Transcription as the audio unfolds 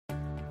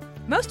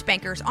Most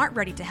bankers aren't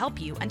ready to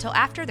help you until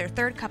after their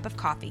third cup of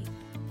coffee.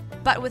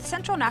 But with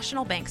Central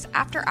National Bank's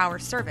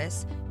after-hours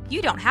service,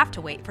 you don't have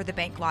to wait for the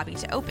bank lobby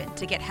to open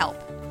to get help.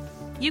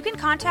 You can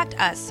contact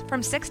us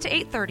from 6 to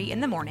 8:30 in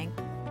the morning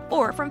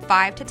or from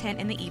 5 to 10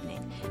 in the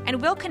evening,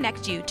 and we'll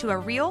connect you to a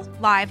real,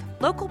 live,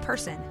 local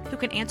person who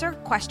can answer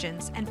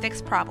questions and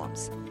fix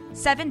problems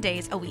 7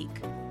 days a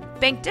week.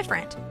 Bank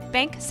different.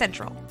 Bank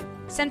Central.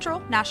 Central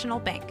National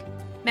Bank.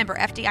 Member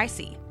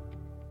FDIC.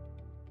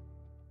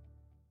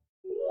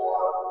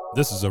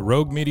 This is a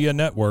Rogue Media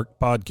Network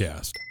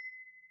podcast.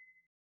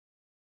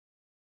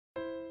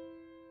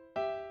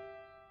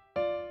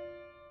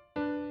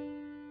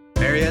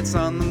 Marriott's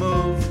on the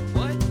move.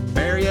 What?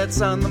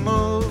 Marriott's on the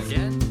move.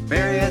 Again?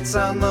 Marriott's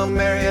on the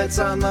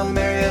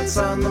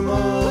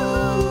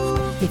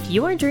move. If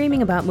you're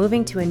dreaming about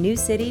moving to a new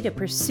city to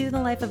pursue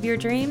the life of your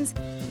dreams,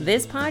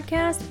 this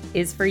podcast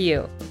is for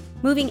you.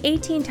 Moving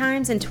 18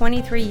 times in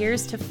 23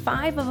 years to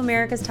 5 of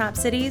America's top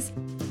cities,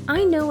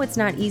 I know it's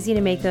not easy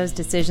to make those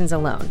decisions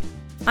alone.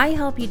 I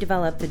help you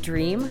develop the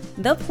dream,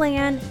 the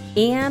plan,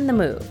 and the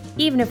move,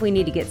 even if we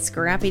need to get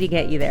scrappy to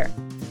get you there.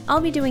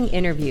 I'll be doing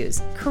interviews,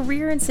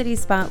 career and city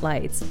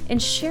spotlights,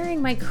 and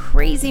sharing my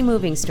crazy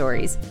moving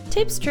stories,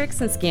 tips,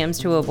 tricks, and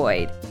scams to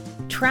avoid.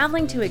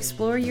 Traveling to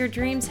explore your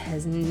dreams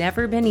has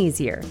never been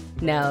easier.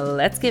 Now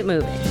let's get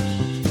moving.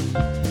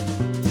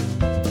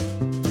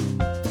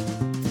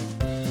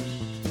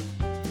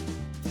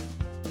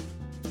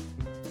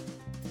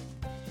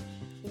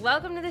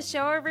 Welcome to the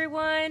show,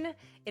 everyone.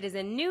 It is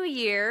a new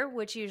year,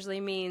 which usually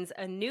means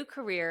a new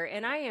career,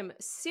 and I am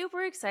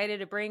super excited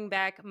to bring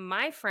back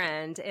my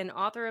friend and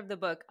author of the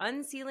book,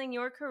 Unsealing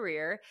Your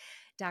Career,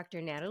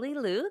 Dr. Natalie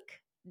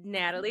Luke.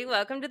 Natalie,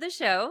 welcome to the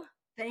show.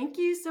 Thank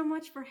you so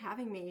much for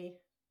having me.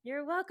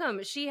 You're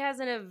welcome. She has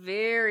a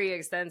very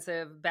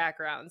extensive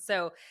background.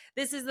 So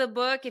this is the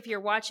book. If you're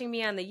watching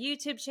me on the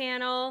YouTube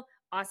channel,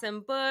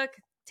 awesome book.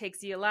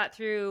 Takes you a lot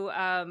through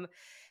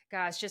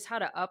just how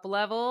to up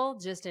level,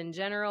 just in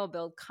general,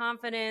 build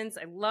confidence.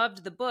 I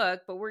loved the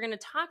book, but we're going to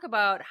talk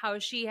about how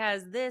she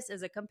has this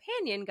as a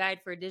companion guide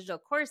for a digital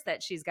course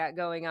that she's got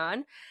going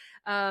on,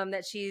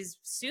 that she's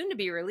soon to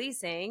be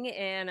releasing.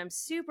 And I'm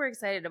super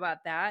excited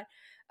about that.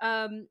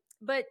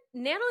 But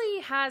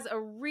Natalie has a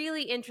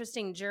really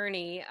interesting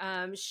journey.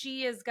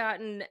 She has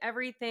gotten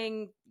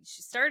everything.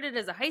 She started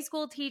as a high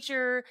school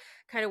teacher,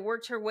 kind of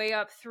worked her way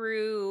up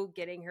through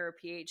getting her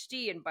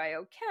PhD in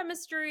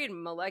biochemistry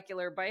and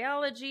molecular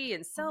biology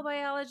and cell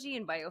biology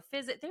and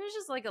biophysics. There's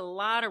just like a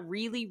lot of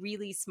really,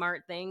 really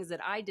smart things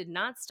that I did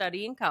not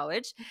study in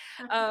college.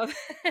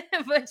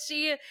 But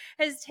she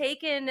has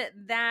taken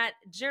that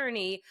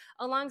journey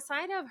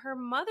alongside of her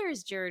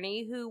mother's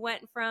journey, who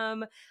went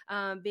from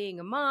being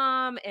a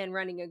mom and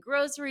running a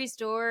grocery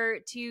store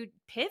to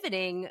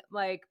pivoting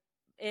like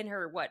in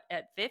her,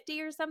 at 50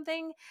 or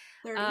something?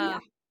 30, yeah.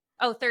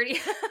 Oh, 30,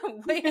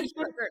 way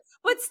younger.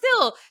 But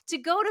still, to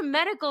go to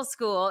medical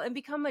school and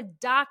become a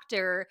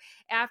doctor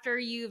after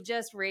you've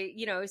just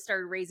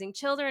started raising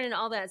children and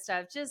all that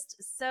stuff,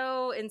 just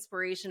so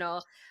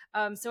inspirational.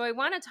 So I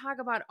want to talk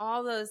about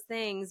all those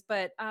things,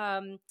 but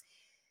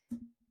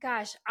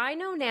gosh, I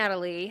know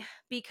Natalie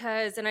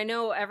because, and I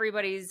know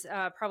everybody's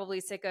probably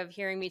sick of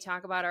hearing me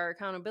talk about our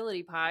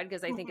accountability pod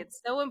because I think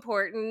it's so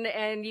important,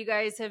 and you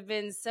guys have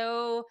been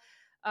so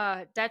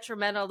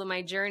detrimental to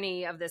my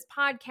journey of this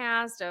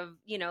podcast, of,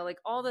 like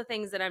all the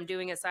things that I'm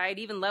doing aside,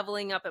 even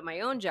leveling up at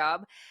my own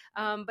job.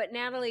 But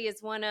Natalie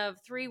is one of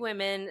 3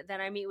 women that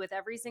I meet with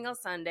every single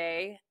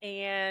Sunday.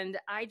 And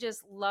I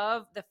just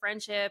love the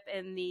friendship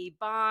and the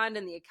bond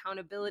and the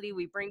accountability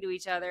we bring to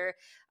each other.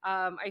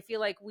 I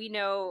feel like we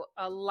know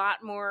a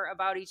lot more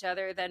about each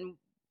other than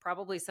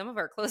probably some of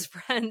our close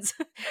friends,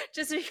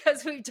 just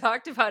because we've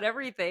talked about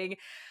everything.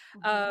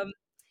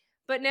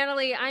 But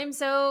Natalie, I'm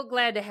so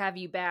glad to have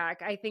you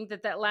back. I think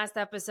that last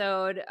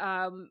episode,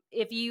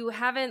 if you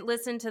haven't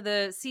listened to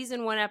the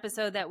season 1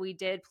 episode that we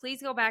did,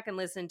 please go back and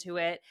listen to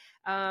it,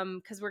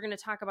 because we're going to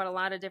talk about a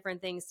lot of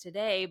different things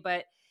today.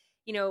 But,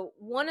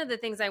 one of the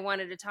things I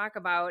wanted to talk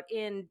about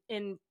in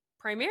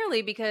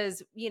primarily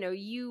because,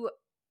 you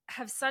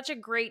have such a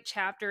great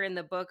chapter in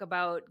the book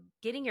about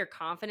getting your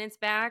confidence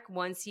back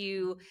once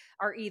you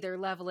are either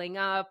leveling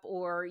up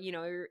or,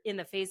 you're in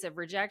the face of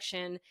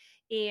rejection.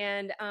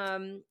 And,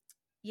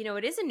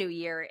 it is a new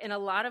year, and a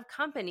lot of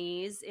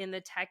companies in the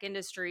tech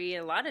industry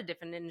and a lot of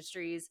different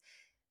industries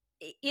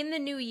in the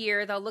new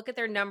year, they'll look at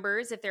their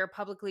numbers if they're a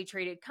publicly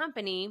traded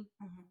company,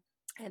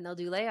 and they'll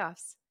do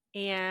layoffs.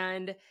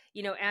 And,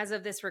 as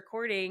of this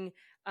recording,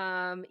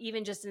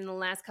 even just in the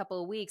last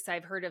couple of weeks,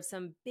 I've heard of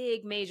some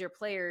big major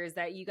players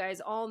that you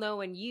guys all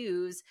know and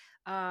use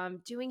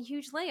doing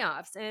huge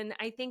layoffs. And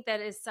I think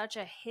that is such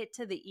a hit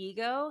to the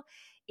ego.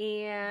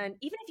 And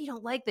even if you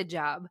don't like the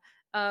job,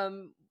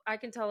 I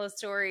can tell a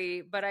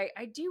story, but I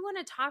do want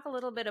to talk a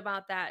little bit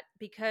about that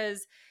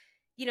because,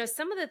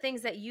 some of the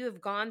things that you have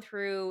gone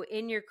through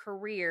in your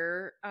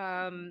career,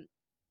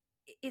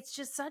 it's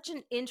just such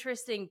an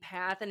interesting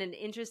path and an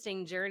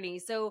interesting journey.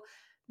 So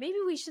maybe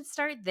we should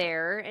start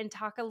there and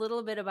talk a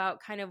little bit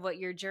about kind of what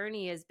your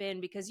journey has been,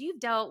 because you've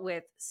dealt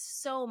with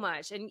so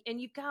much, and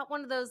you've got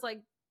one of those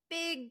like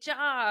big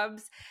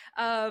jobs.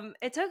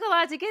 It took a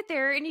lot to get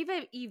there, and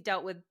you've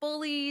dealt with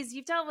bullies,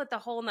 you've dealt with the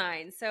whole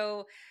nine.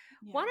 So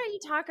why Yeah. don't you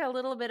talk a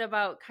little bit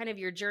about kind of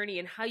your journey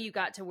and how you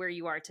got to where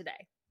you are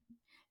today?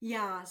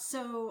 Yeah.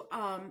 So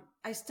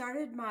I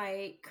started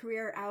my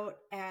career out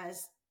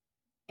as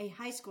a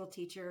high school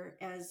teacher,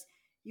 as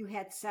you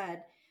had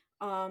said.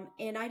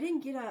 And I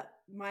didn't get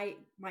my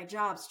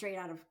job straight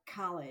out of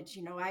college.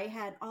 You know, I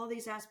had all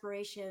these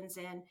aspirations,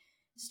 and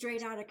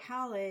straight out of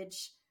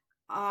college,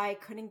 I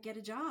couldn't get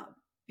a job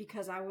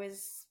because I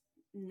was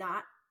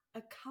not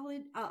a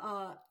college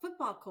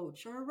football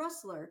coach or a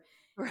wrestler.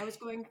 I was Right.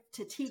 going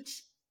to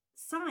teach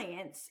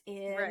science,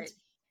 and Right.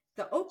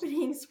 the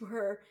openings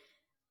were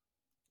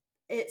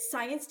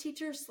science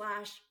teacher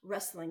slash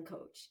wrestling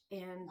coach,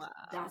 and Wow.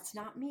 that's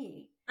not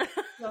me.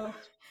 So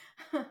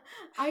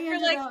I You're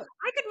ended like, up,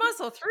 I could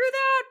muscle through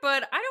that,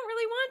 but I don't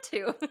really want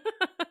to.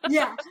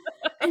 yeah.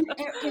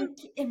 And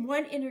in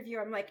one interview,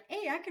 I'm like,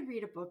 hey, I could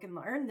read a book and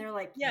learn. They're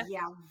like, Yeah.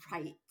 yeah,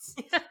 right.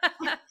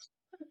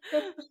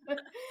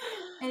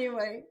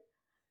 Anyway,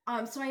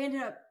 so I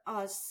ended up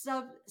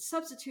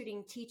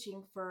substituting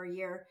teaching for a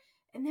year.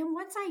 And then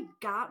once I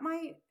got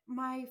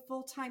my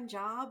full-time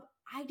job,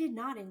 I did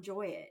not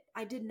enjoy it.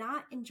 I did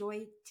not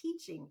enjoy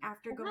teaching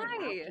after going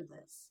Why? after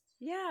this.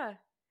 Yeah.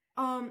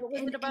 What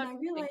was it And about I teaching?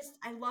 realized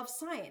I love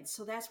science.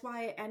 So that's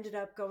why I ended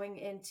up going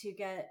in to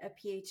get a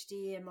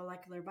PhD in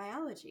molecular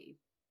biology.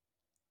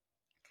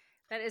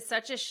 That is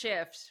such a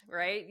shift,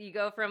 right? You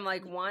go from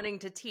like wanting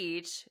to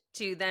teach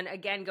to then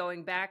again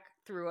going back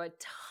through a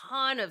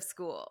ton of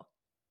school.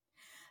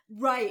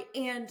 Right.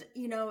 And,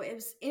 you know, it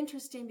was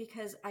interesting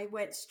because I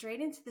went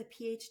straight into the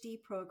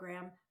PhD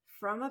program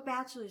from a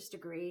bachelor's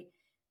degree,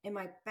 and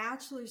my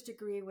bachelor's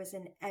degree was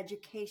in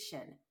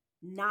education,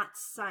 not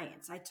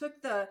science. I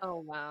took the Oh,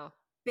 wow.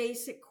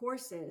 basic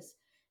courses.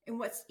 And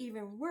what's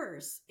even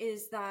worse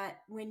is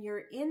that when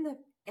you're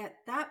at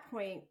that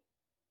point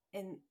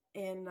in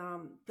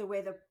the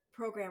way the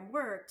program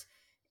worked,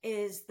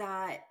 is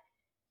that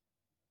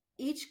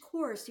each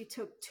course you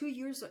took 2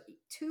 years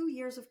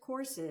of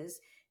courses,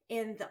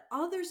 and the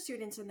other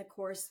students in the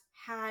course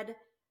had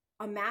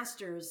a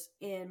master's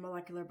in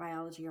molecular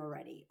biology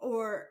already,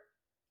 or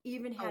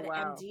even Oh, had an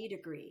wow. MD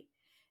degree.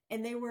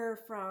 And they were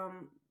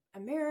from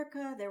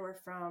America, they were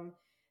from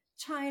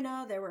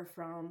China, they were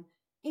from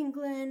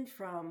England,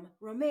 from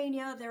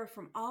Romania, they were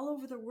from all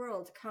over the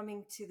world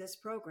coming to this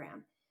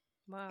program.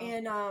 Wow.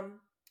 And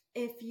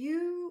if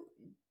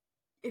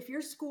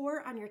your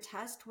score on your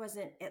test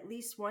wasn't at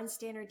least one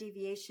standard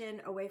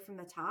deviation away from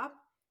the top,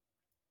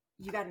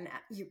 you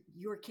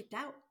were kicked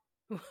out.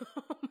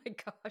 Oh my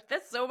gosh,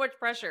 that's so much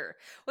pressure.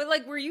 But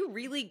like, were you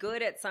really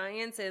good at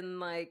science in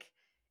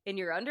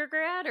your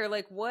undergrad, or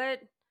like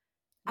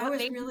I what was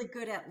made really you?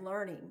 good at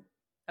learning.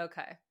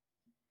 Okay.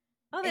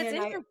 Oh, that's And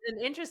an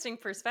interesting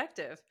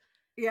perspective.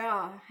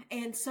 yeah.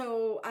 And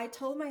so I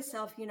told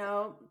myself, you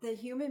know, the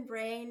human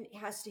brain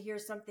has to hear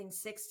something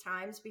 6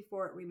 times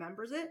before it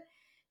remembers it.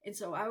 And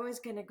so I was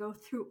going to go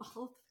through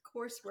all the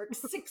coursework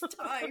 6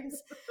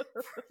 times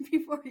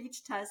before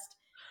each test.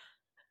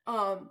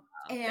 Um,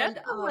 Wow. That's and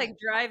some like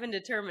drive and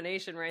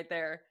determination right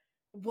there.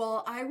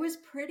 Well, I was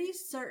pretty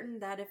certain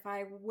that if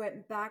I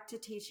went back to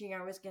teaching,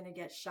 I was going to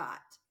get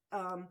shot.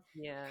 Um,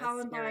 Yeah, that's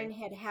Columbine scary.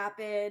 had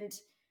happened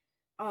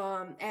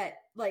at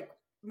like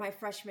my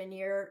freshman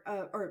year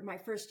or my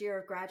first year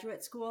of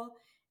graduate school.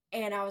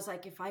 And I was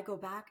like, if I go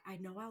back, I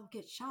know I'll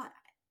get shot.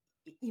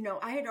 You know,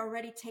 I had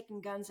already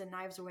taken guns and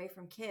knives away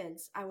from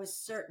kids. I was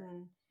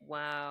certain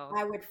Wow.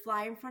 I would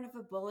fly in front of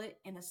a bullet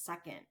in a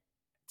second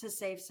to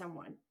save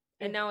someone.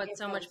 And now it's If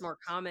so I much was, more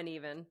common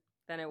even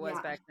than it was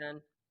yeah, back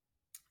then.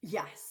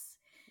 yes.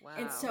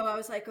 And Wow. so I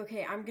was like,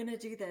 okay, I'm going to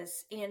do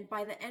this. And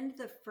by the end of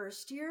the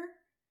first year,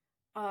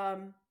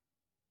 um,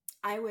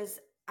 I was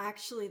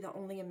actually the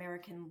only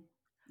American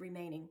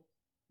remaining.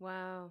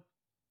 Wow.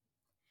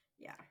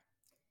 Yeah.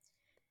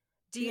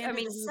 Do The end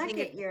of the you think second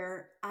it's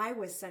year, I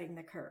was setting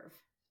the curve.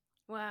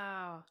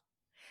 wow.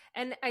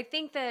 And I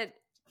think that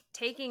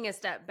taking a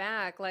step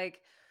back,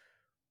 like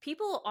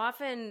people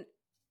often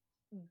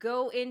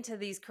go into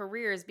these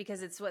careers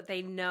because it's what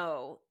they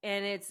know,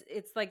 and it's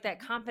like that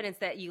confidence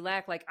that you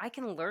lack, like I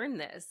can learn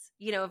this,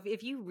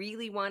 if you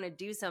really want to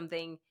do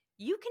something,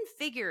 you can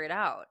figure it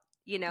out,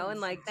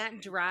 and like that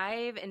Exactly.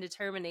 drive and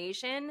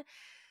determination.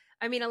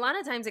 I mean, a lot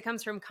of times it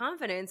comes from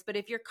confidence, but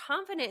if you're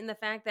confident in the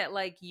fact that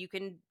like you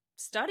can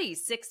study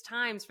 6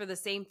 times for the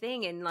same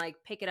thing and like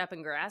pick it up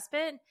and grasp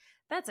it,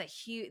 that's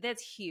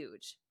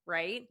huge,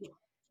 right? Yeah.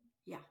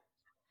 Yeah.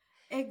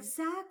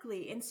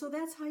 Exactly. And so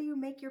that's how you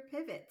make your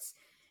pivots.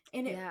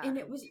 Yeah.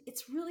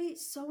 It's really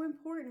so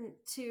important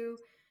to,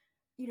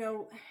 you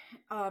know,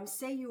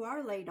 say you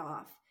are laid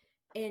off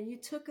and you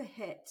took a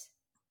hit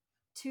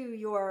to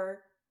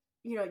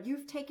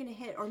you've taken a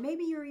hit, or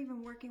maybe you're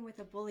even working with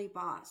a bully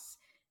boss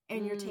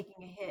and you're Mm,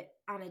 taking a hit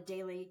on a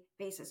daily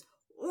basis,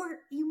 Or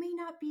you may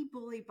not be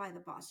bullied by the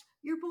boss.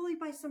 You're bullied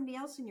by somebody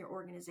else in your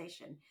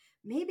organization.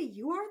 Maybe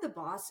you are the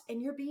boss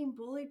and you're being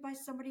bullied by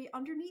somebody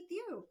underneath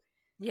you.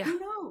 Yeah. Who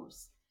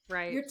knows?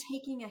 Right. You're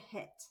taking a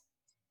hit.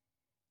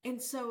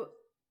 And so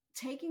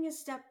taking a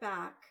step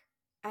back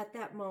at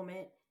that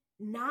moment,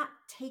 not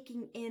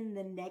taking in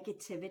the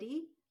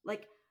negativity,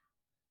 like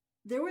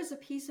there was a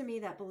piece of me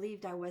that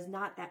believed I was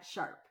not that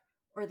sharp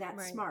or that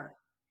Right. smart.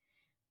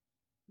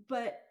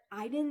 But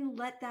I didn't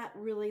let that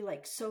really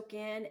like soak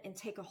in and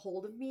take a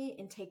hold of me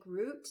and take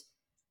root.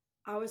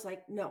 I was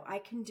like, no, I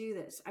can do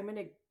this.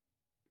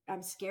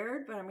 I'm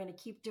scared, but I'm going to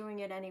keep doing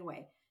it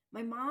anyway.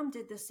 My mom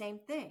did the same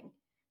thing,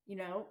 you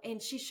know,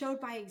 and she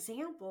showed by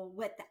example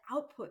what the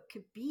output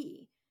could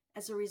be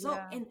as a result.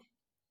 Yeah. And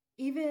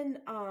even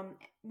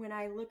when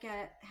I look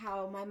at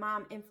how my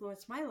mom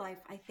influenced my life,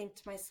 I think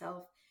to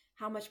myself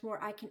how much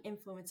more I can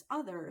influence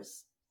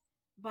others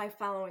by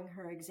following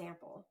her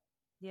example.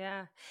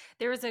 Yeah.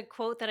 There was a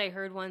quote that I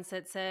heard once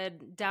that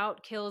said,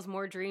 doubt kills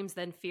more dreams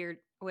than fear.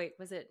 Wait,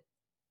 was it?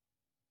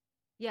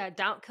 Yeah,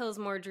 doubt kills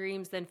more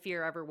dreams than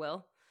fear ever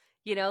will.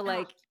 You know,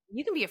 like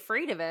you can be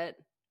afraid of it,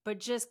 but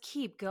just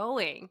keep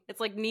going. It's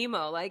like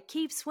Nemo, like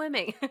keep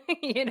swimming,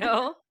 you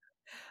know?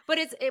 But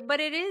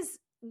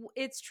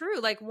it's true.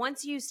 Like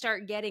once you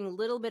start getting a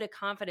little bit of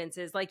confidence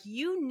is like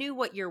you knew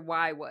what your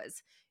why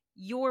was.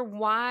 Your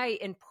why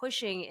and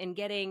pushing and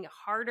getting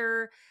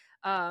harder,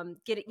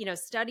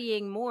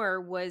 studying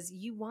more was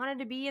you wanted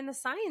to be in the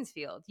science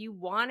field. You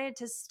wanted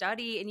to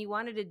study and you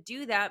wanted to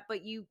do that,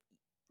 but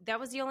that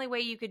was the only way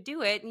you could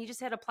do it. And you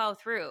just had to plow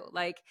through.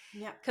 Like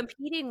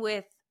competing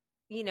with,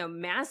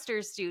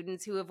 master's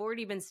students who have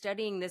already been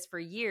studying this for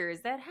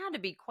years, that had to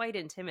be quite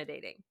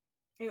intimidating.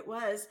 It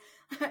was.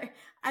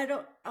 I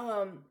don't.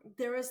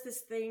 There was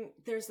this thing.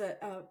 There's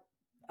a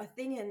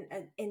thing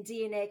in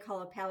DNA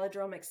called a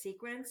palindromic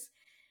sequence,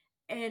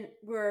 and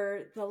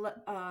where the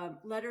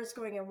letters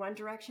going in one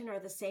direction are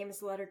the same as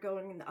the letter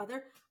going in the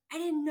other. I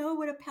didn't know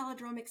what a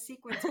palindromic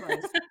sequence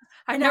was.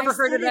 I never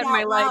heard of that in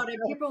my life. And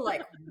people are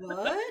like,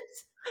 "What?"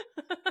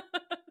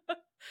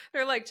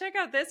 They're like, "Check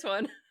out this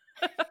one."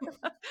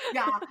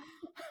 Yeah.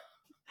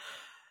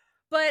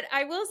 But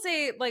I will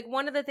say, like,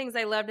 one of the things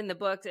I loved in the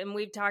book, and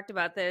we've talked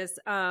about this,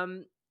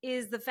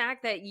 is the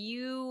fact that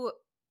you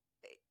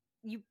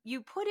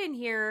put in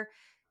here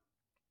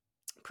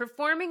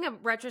performing a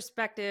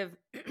retrospective.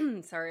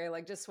 Sorry, I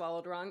like just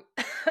swallowed wrong.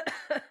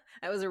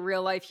 That was a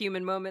real life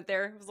human moment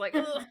there. It was like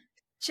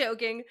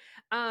choking.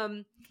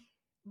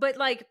 But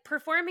like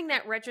performing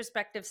that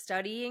retrospective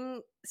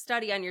study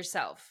on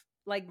yourself,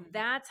 like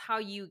that's how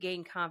you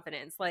gain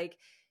confidence. Like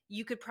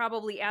you could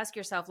probably ask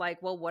yourself,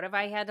 like, well, what have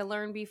I had to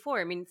learn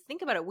before? I mean,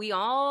 think about it. We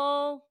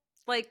all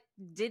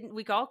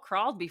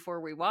crawled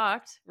before we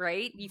walked,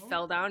 right? You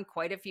fell down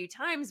quite a few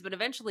times, but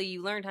eventually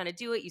you learned how to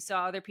do it. You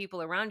saw other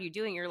people around you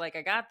doing it. You're like,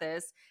 I got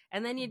this.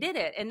 And then you did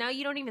it. And now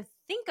you don't even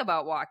think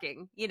about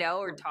walking,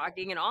 or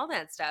talking and all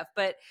that stuff.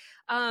 But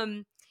how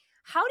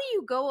do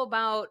you go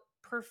about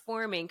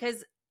performing?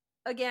 Because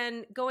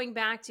again, going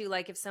back to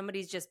like if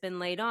somebody's just been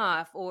laid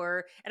off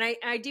and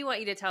I do want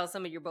you to tell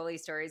some of your bully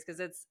stories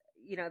because it's,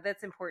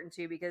 that's important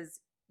too, because,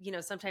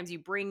 sometimes you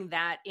bring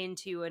that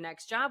into a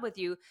next job with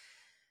you.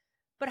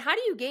 But how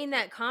do you gain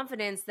that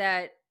confidence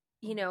that,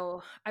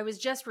 I was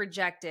just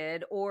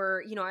rejected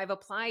or, I've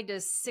applied to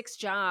 6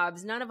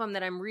 jobs, none of them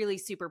that I'm really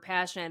super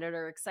passionate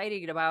or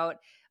excited about,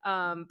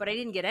 but I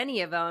didn't get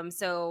any of them.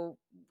 So,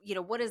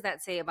 what does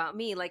that say about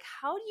me? Like,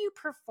 how do you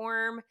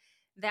perform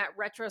that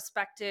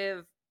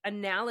retrospective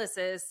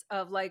analysis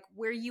of like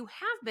where you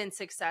have been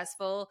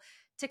successful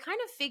to kind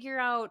of figure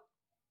out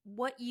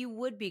what you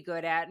would be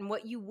good at and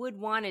what you would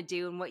want to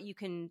do and what you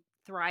can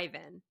thrive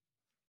in?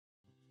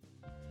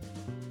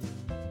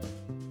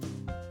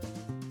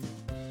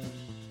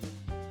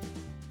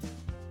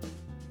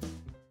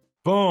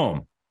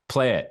 Boom.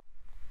 Play it.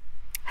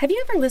 Have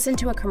you ever listened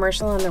to a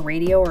commercial on the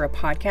radio or a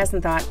podcast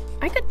and thought,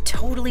 I could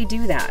totally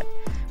do that?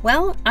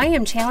 Well, I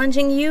am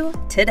challenging you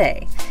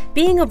today.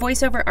 Being a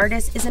voiceover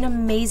artist is an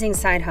amazing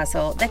side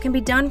hustle that can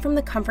be done from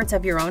the comforts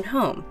of your own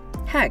home.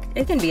 Heck,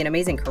 it can be an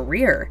amazing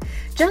career.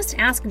 Just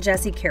ask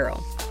Jesse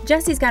Carroll.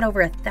 Jesse's got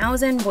over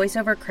 1,000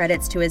 voiceover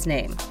credits to his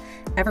name.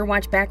 Ever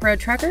watch Backroad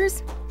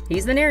Truckers?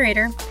 He's the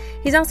narrator.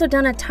 He's also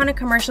done a ton of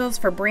commercials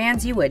for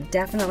brands you would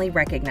definitely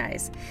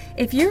recognize.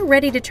 If you're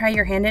ready to try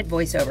your hand at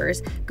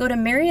voiceovers, go to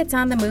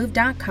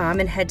marriottsonthemove.com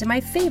and head to my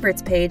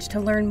favorites page to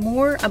learn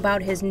more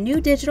about his new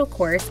digital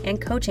course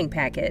and coaching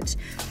package.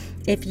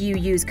 If you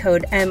use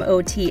code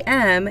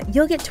MOTM,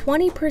 you'll get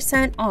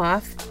 20%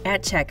 off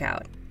at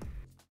checkout.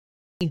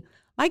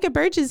 Micah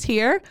Burgess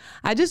here.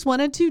 I just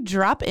wanted to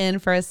drop in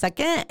for a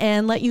second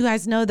and let you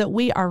guys know that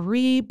we are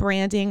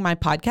rebranding my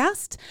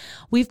podcast.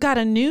 We've got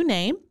a new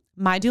name,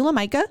 My Doula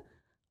Micah,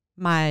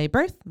 my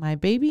birth, my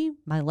baby,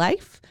 my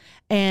life.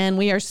 And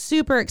we are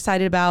super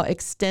excited about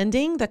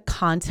extending the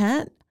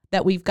content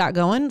that we've got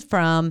going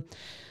from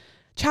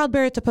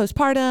childbirth to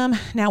postpartum.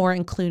 Now we're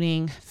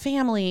including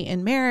family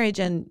and marriage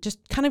and just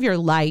kind of your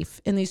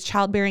life in these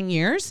childbearing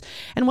years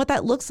and what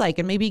that looks like,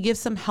 and maybe give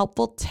some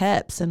helpful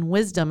tips and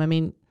wisdom. I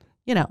mean,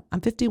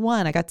 I'm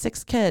 51. I got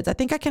 6 kids. I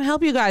think I can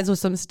help you guys with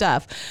some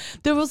stuff.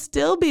 There will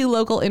still be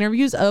local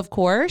interviews, of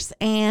course.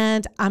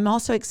 And I'm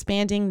also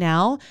expanding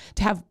now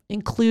to have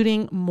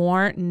including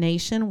more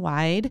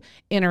nationwide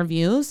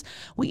interviews.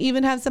 We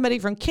even have somebody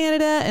from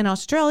Canada and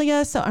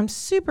Australia. So I'm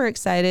super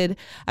excited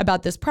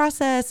about this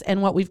process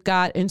and what we've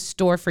got in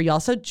store for y'all.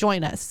 So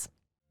join us.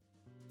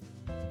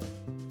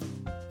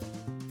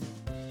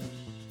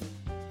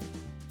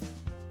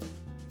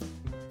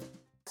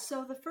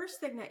 So the first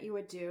thing that you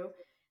would do,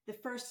 the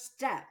first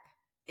step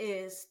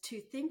is to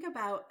think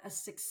about a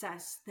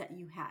success that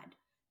you had,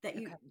 that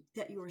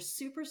you were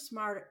super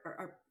smart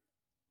or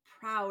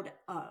proud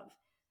of,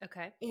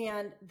 Okay.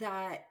 and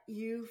that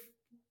you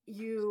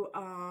knew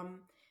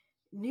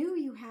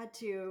you had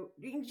to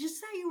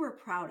just that you were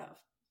proud of,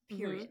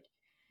 period.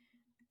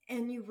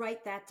 And you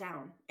write that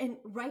down and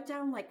write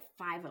down like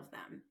 5 of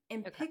them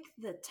and Okay. pick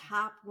the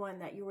top one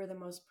that you were the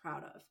most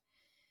proud of.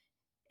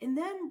 And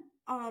then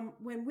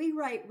when we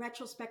write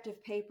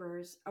retrospective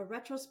papers, a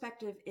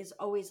retrospective is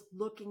always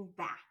looking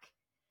back,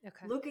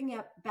 Okay.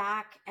 looking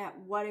back at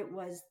what it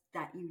was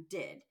that you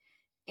did.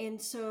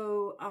 And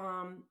so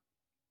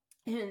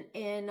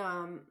in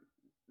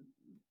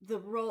the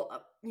role,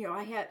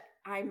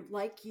 I'm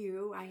like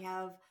you, I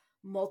have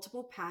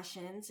multiple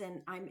passions,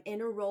 and I'm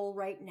in a role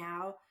right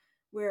now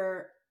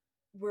where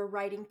we're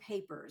writing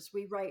papers.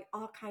 We write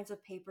all kinds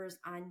of papers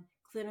on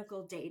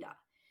clinical data.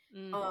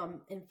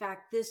 In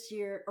fact, this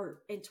year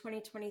or in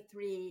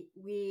 2023,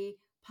 we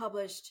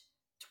published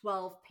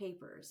 12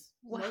 papers.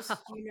 Wow. Most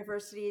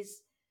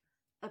universities,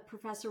 a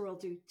professor will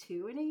do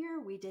 2 in a year.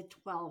 We did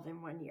 12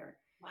 in 1 year.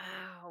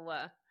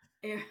 Wow.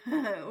 It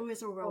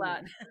was a A lot.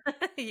 whirlwind.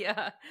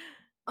 Yeah.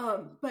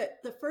 But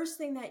the first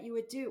thing that you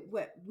would do,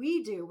 what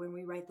we do when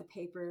we write the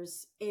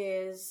papers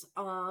is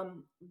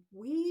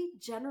we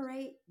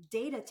generate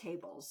data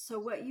tables. So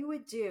what you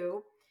would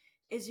do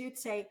is you'd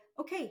say,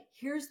 okay,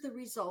 here's the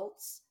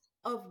results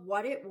of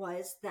what it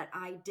was that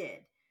I did.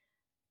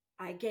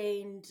 I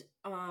gained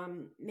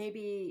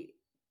maybe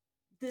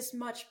this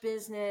much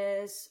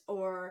business,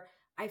 or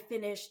I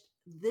finished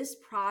this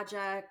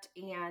project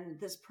and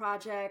this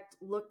project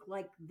looked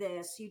like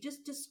this. You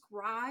just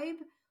describe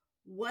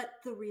what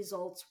the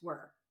results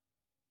were.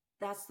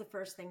 That's the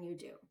first thing you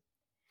do.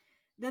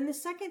 Then the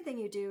second thing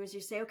you do is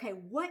you say, okay,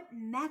 what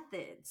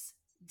methods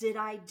did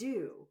I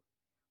do,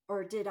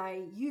 or did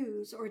I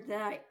use, or did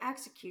I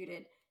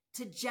executed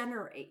to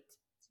generate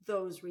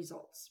those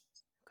results?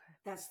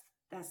 Okay.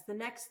 That's the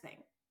next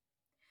thing.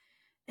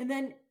 And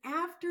then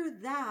after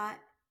that,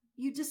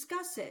 you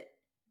discuss it.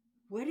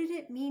 What did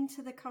it mean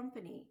to the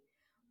company?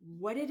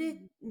 What did it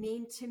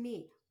mean to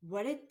me?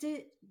 What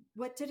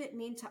did it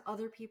mean to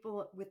other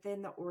people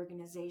within the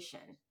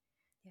organization?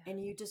 Yeah.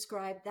 And you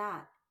describe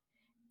that.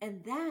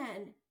 And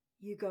then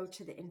you go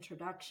to the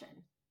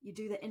introduction. You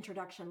do the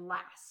introduction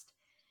last.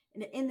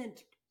 And in the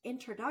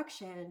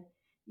introduction,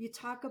 you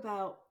talk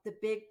about the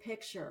big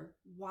picture,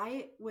 why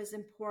it was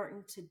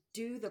important to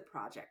do the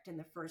project in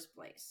the first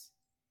place.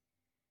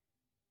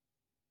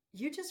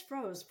 You just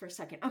froze for a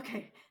second.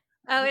 Okay.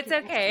 Oh, it's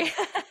okay.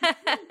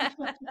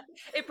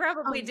 It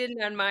probably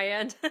didn't on my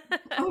end.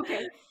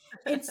 Okay.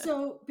 And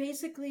so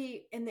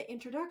basically in the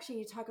introduction,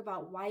 you talk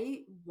about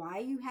why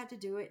you had to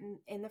do it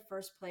in the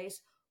first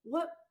place.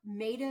 What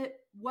made it,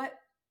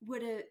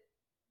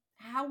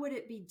 how would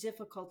it be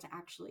difficult to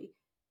actually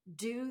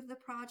do the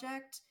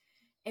project,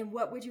 and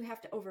what would you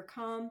have to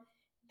overcome?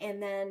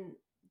 And then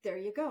there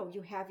you go.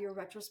 You have your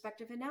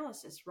retrospective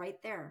analysis right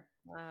there.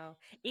 Wow.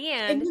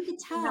 And you can you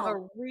have a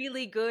tell.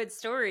 really good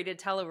story to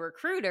tell a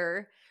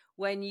recruiter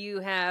when you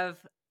have,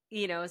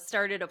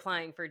 started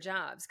applying for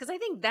jobs. Because I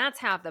think that's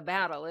half the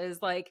battle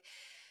is like,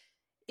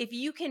 if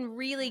you can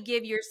really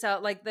give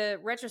yourself like the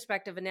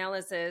retrospective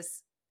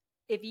analysis,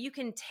 if you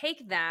can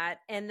take that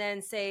and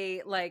then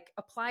say, like,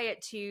 apply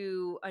it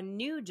to a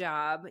new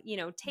job,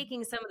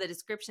 taking some of the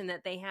description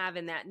that they have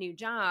in that new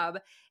job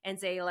and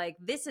say, like,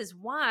 this is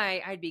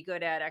why I'd be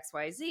good at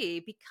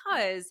XYZ,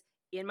 because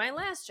in my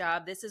last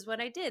job, this is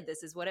what I did.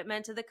 This is what it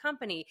meant to the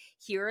company.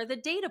 Here are the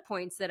data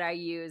points that I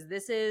use.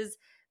 This is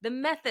the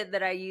method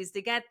that I used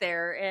to get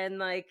there, and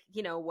like,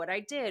 what I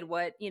did,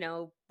 what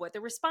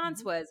the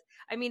response was.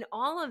 I mean,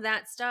 all of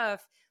that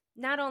stuff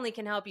not only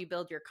can help you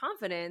build your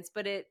confidence,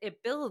 but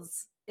it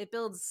builds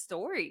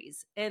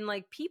stories. And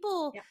like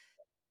people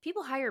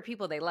hire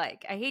people they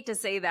like. I hate to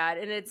say that.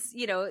 And it's,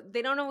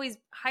 they don't always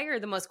hire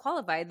the most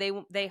qualified.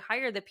 They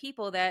hire the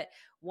people that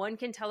one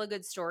can tell a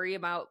good story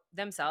about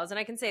themselves. And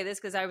I can say this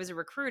because I was a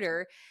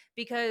recruiter,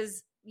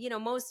 because,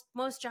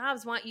 most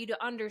jobs want you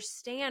to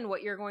understand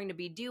what you're going to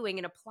be doing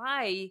and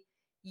apply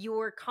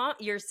your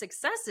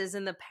successes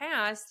in the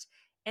past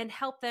and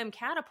help them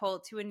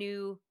catapult to a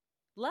new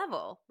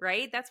level,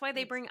 right? That's why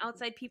they bring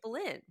outside people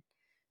in.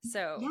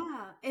 So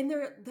yeah, and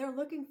they're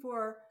looking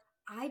for,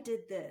 I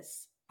did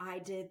this, I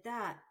did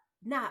that,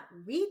 not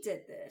we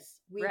did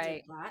this, we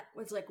did that.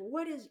 It's like,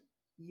 what is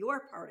your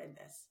part in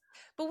this?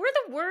 But we're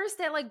the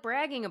worst at like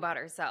bragging about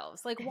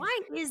ourselves. Like, why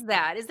is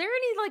that? Is there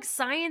any like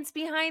science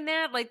behind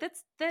that? Like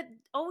that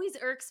always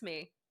irks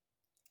me.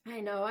 I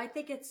know. I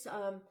think it's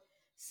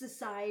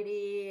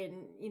society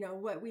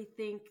and what we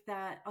think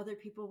that other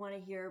people want to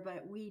hear,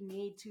 but we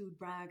need to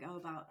brag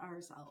about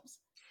ourselves.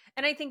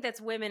 And I think that's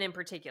women in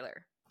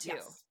particular too.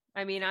 Yes.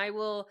 I mean,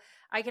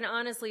 I can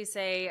honestly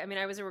say, I mean,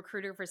 I was a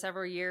recruiter for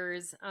several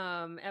years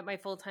at my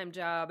full-time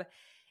job,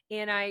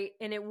 and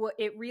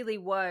it really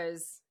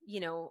was,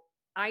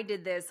 I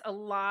did this. A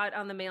lot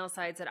on the male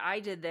side said I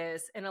did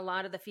this, and a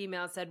lot of the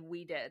females said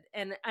we did.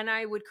 And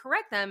I would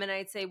correct them, and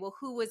I'd say, well,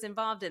 who was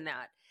involved in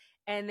that?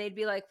 And they'd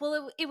be like,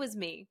 well, it was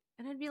me.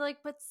 And I'd be like,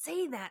 but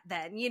say that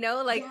then,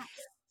 like, Yes.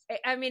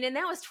 I mean, and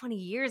that was 20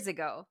 years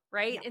ago,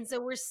 right? Yeah. And so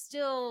we're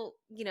still,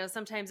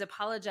 sometimes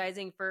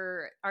apologizing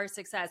for our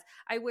success.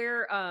 I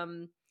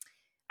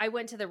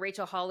went to the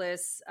Rachel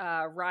Hollis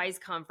Rise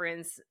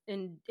conference I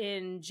think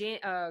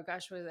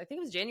it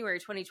was January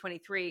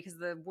 2023 because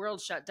the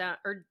world shut down,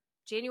 or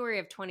January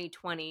of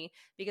 2020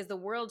 because the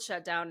world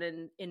shut down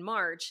in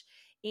March.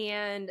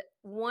 And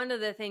one of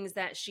the things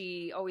that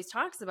she always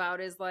talks about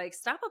is like,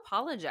 stop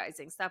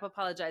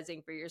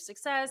apologizing for your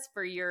success,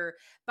 for your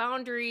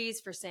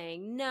boundaries, for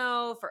saying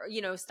no, for,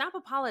 stop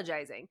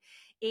apologizing.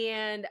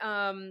 And,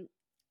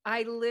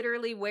 I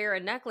literally wear a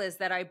necklace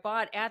that I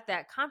bought at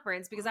that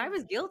conference because I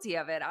was guilty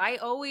of it.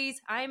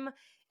 I'm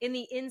in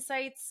the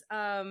Insights.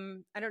 I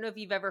don't know if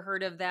you've ever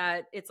heard of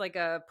that. It's like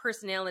a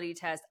personality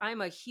test.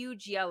 I'm a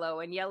huge yellow,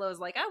 and yellow is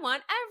like, I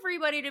want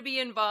everybody to be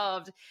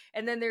involved.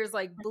 And then there's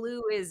like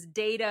blue is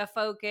data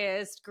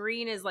focused,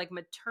 green is like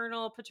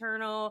maternal,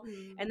 paternal,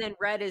 and then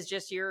red is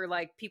just your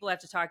like people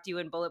have to talk to you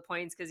in bullet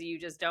points because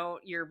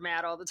you're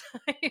mad all the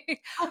time.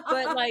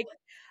 But like,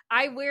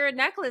 I wear a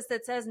necklace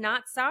that says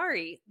not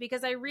sorry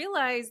because I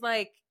realize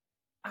like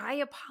I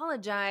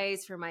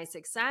apologize for my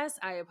success.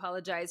 I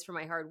apologize for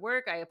my hard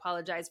work. I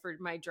apologize for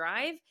my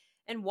drive.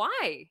 And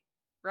why?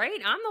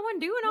 Right? I'm the one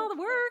doing all the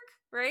work.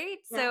 Right?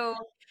 Yeah. So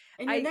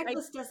And your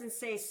necklace doesn't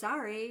say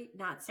sorry,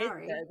 not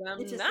sorry. It says,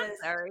 It just not says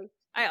sorry.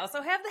 I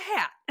also have the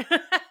hat.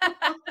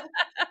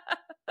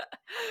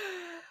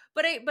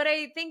 But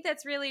I think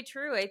that's really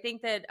true. I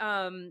think that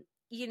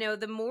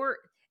the more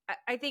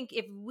I think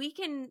if we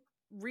can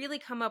really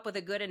come up with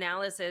a good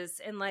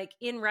analysis and like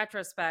in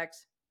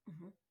retrospect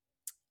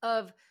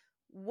of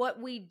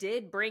what we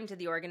did bring to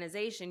the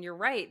organization, you're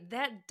right,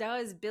 that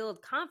does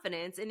build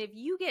confidence. And if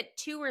you get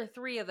 2 or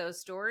 3 of those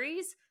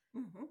stories,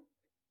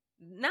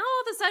 now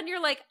all of a sudden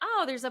you're like,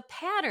 oh, there's a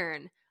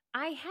pattern.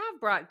 I have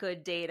brought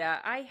good data.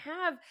 I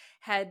have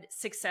had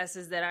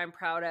successes that I'm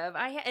proud of.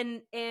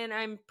 And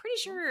I'm pretty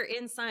sure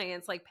in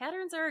science, like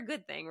patterns are a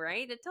good thing,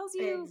 right? It tells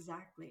you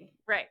exactly.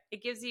 right.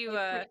 It gives you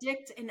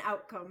predict an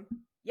outcome.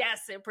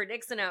 Yes, it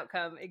predicts an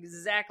outcome.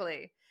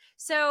 Exactly.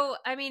 So,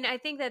 I mean, I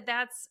think that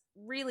that's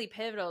really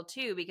pivotal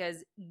too,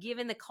 because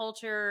given the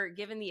culture,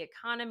 given the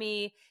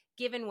economy,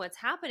 given what's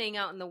happening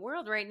out in the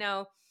world right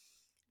now,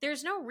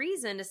 there's no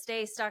reason to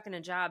stay stuck in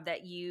a job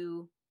that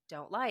you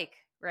don't like,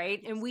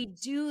 right? And we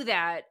do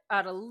that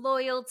out of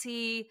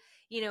loyalty.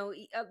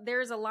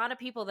 There's a lot of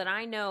people that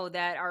I know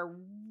that are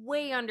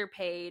way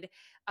underpaid,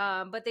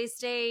 but they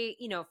stay,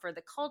 for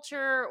the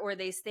culture, or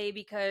they stay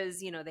because,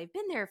 they've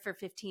been there for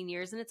 15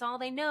 years and it's all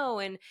they know.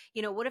 And,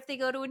 what if they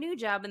go to a new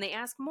job and they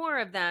ask more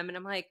of them? And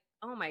I'm like,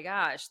 oh my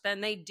gosh,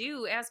 then they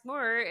do ask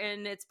more,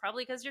 and it's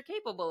probably because you're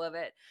capable of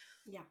it.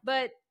 Yeah.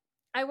 But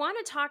I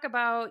want to talk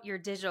about your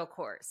digital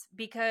course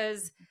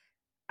because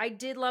I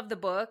did love the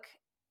book,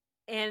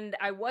 and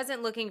I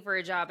wasn't looking for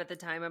a job at the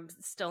time. I'm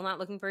still not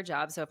looking for a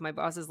job. So if my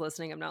boss is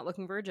listening, I'm not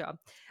looking for a job.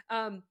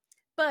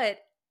 But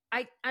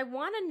I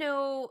want to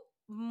know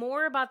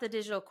more about the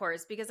digital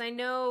course because I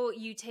know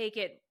you take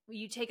it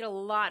a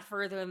lot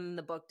further than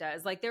the book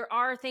does. Like there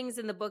are things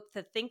in the book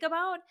to think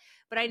about,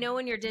 but I know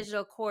in your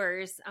digital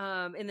course,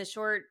 in the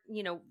short,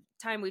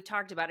 time we've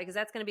talked about it, because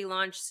that's going to be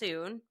launched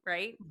soon,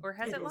 right? Or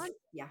has it launched?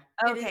 Yeah.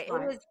 Okay.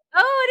 It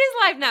is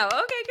live now.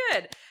 Okay,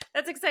 good.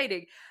 That's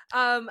exciting.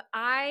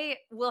 I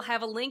will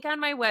have a link on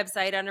my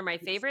website under my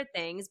favorite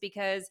things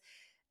because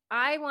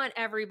I want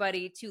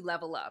everybody to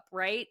level up,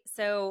 right?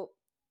 So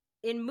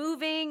in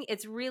moving,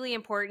 it's really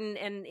important.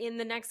 And in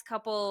the next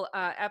couple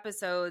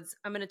episodes,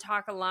 I'm going to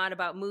talk a lot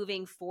about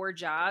moving for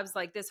jobs.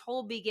 Like this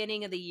whole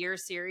beginning of the year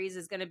series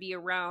is going to be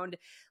around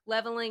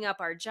leveling up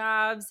our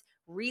jobs,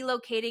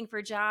 relocating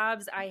for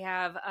jobs. I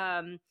have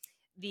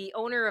the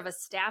owner of a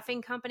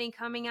staffing company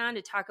coming on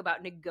to talk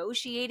about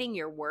negotiating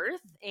your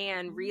worth,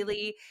 and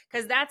really,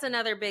 because that's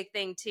another big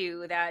thing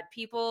too, that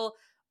people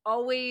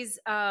always,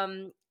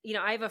 I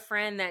have a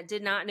friend that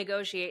did not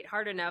negotiate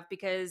hard enough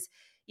because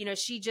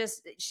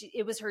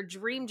it was her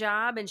dream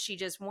job and she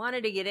just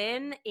wanted to get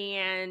in,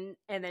 and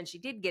then she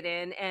did get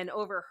in and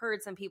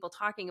overheard some people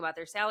talking about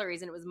their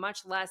salaries, and it was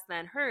much less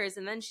than hers,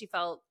 and then she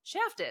felt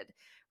shafted,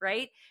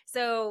 right?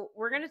 So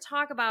we're going to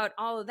talk about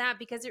all of that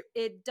because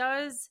it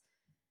does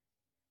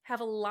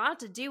have a lot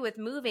to do with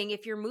moving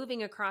if you're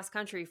moving across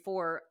country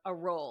for a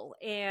role.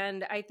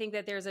 And I think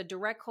that there's a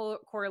direct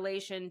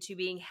correlation to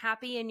being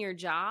happy in your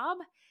job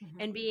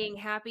and being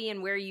happy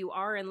in where you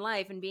are in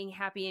life and being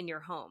happy in your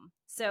home.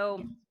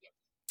 So,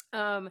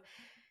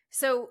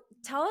 So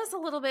tell us a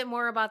little bit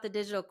more about the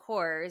digital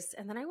course,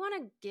 and then I want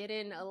to get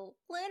in a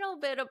little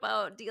bit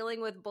about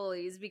dealing with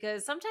bullies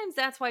because sometimes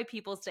that's why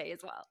people stay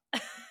as well.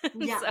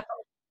 Yeah. So,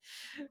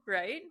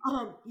 right?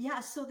 Yeah,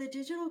 so the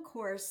digital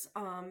course,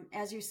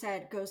 as you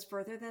said, goes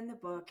further than the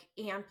book.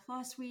 And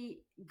plus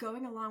we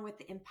going along with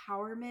the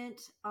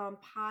empowerment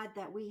pod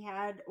that we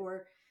had,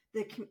 or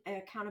the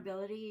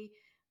accountability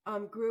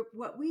group,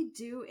 what we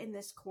do in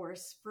this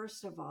course,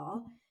 first of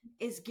all,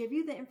 is give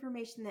you the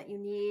information that you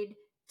need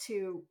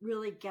to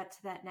really get to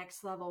that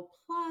next level.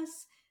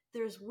 Plus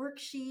there's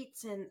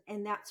worksheets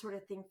and that sort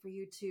of thing for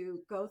you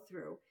to go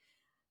through.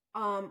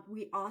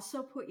 We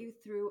also put you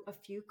through a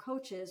few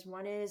coaches.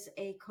 One is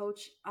a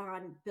coach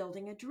on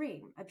building a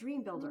dream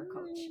builder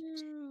coach.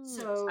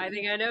 So I you,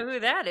 think I know who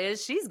that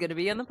is. She's going to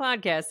be on the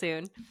podcast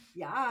soon.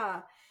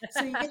 yeah.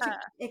 So you get to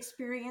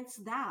experience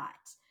that.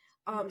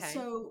 Okay.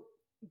 So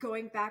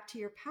going back to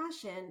your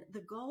passion,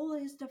 the goal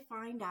is to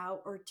find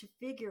out, or to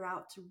figure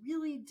out, to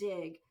really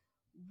dig,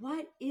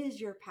 what is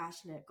your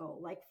passionate goal?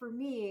 Like for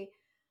me,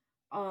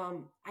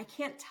 I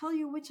can't tell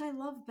you which I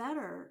love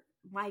better,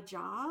 my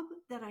job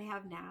that I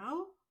have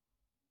now,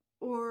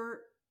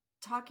 or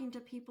talking to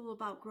people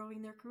about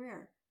growing their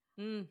career.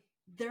 Mm,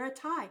 They're a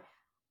tie.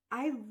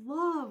 I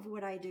love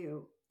what I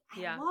do. I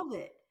yeah. love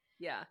it.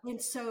 Yeah.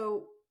 And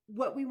so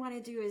what we want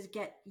to do is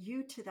get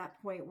you to that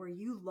point where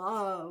you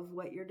love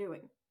what you're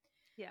doing.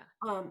 Yeah.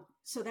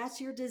 So that's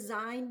your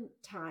design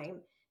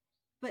time.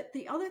 But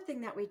the other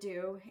thing that we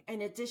do,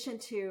 in addition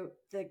to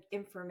the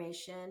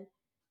information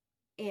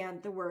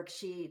and the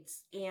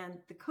worksheets and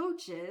the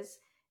coaches,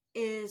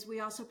 is we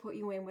also put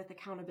you in with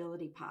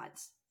accountability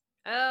pods.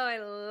 Oh, I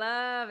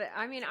love it.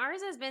 I mean,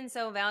 ours has been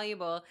so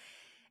valuable.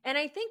 And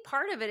I think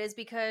part of it is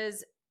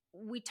because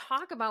we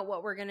talk about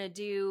what we're going to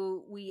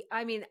do.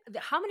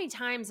 How many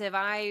times have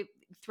I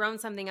thrown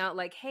something out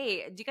like,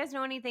 hey, do you guys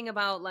know anything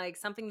about like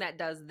something that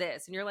does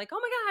this? And you're like,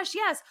 oh my gosh,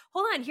 yes.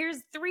 Hold on.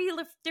 Here's three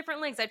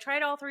different links. I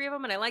tried all three of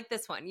them and I like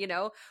this one,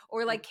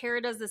 or like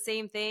Kara does the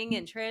same thing.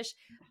 And Trish,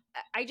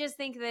 I just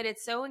think that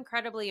it's so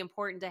incredibly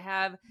important to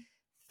have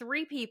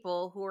three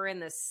people who are in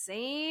the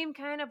same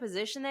kind of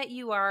position that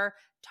you are,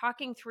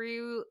 talking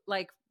through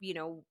like,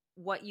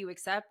 what you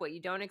accept, what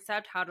you don't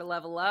accept, how to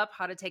level up,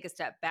 how to take a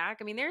step back.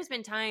 I mean, there's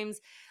been times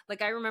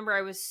like I remember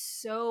I was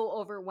so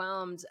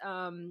overwhelmed.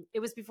 It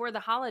was before the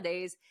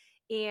holidays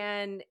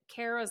and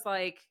Kara's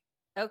like,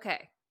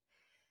 okay,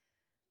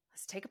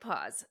 let's take a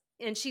pause.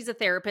 And she's a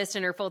therapist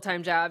in her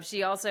full-time job.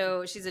 She's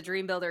a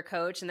dream builder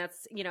coach. And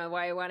that's,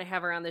 why I want to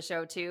have her on the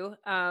show too.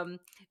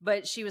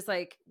 But she was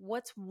like,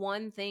 what's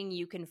one thing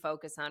you can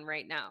focus on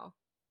right now?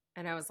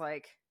 And I was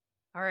like,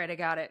 all right, I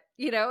got it.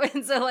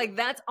 And so like,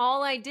 that's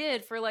all I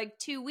did for like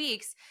 2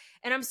 weeks.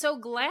 And I'm so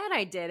glad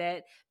I did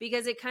it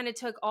because it kind of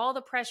took all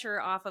the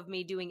pressure off of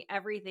me doing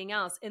everything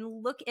else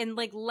and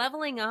like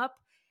leveling up,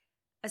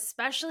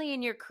 especially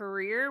in your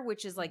career,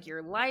 which is like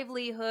your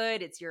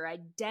livelihood. It's your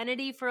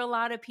identity for a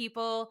lot of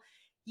people.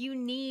 You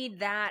need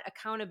that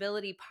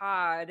accountability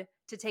pod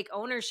to take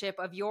ownership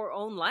of your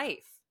own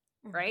life,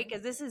 right?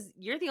 Because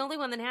you're the only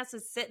one that has to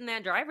sit in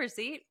that driver's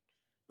seat.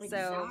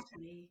 Exactly.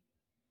 So,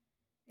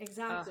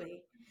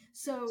 Exactly.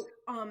 So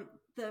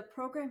the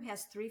program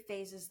has three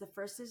phases. The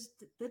first is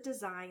the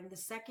design. The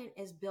second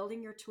is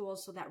building your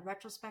tools. So that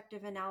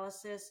retrospective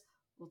analysis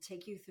will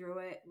take you through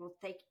it. Will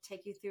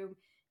take you through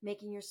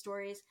making your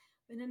stories.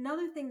 But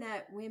another thing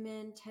that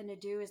women tend to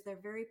do is they're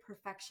very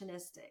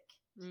perfectionistic.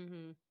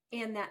 mm-hmm.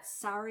 And that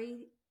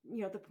sorry,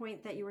 the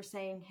point that you were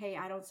saying, hey,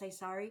 I don't say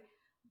sorry.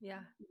 Yeah.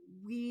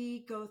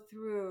 We go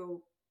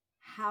through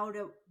how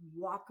to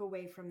walk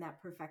away from that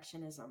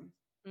perfectionism.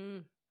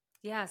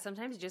 Yeah,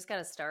 sometimes you just got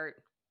to start.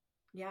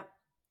 Yep.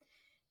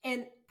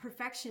 And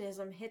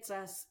perfectionism hits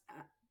us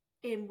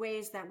in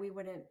ways that we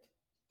wouldn't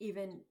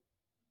even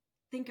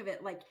think of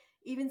it. Like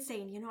even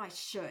saying, I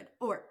should,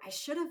 or I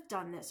should have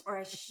done this, or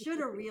I should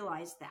have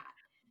realized that.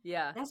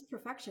 Yeah. That's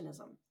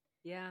perfectionism.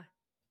 Yeah.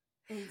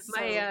 And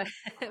My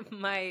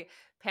my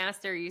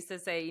pastor used to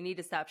say, you need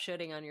to stop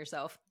shooting on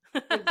yourself.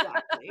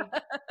 Exactly.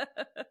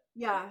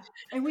 Yeah.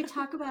 And we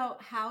talk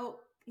about how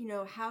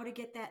to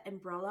get that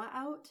umbrella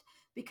out,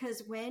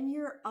 because when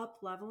you're up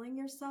leveling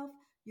yourself,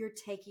 you're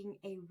taking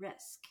a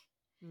risk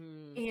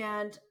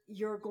and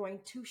you're going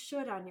to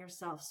should on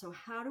yourself. So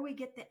how do we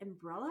get the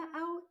umbrella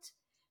out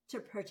to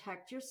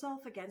protect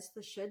yourself against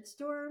the should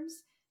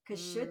storms?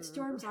 Because should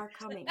storms are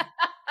coming.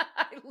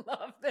 I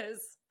love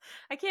this.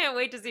 I can't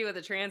wait to see what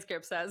the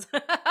transcript says.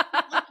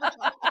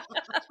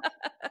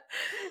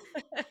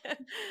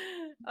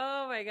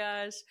 Oh my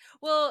gosh.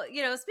 Well,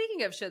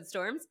 speaking of should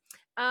storms,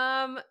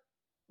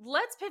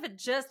 let's pivot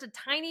just a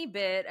tiny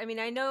bit. I mean,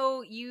 I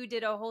know you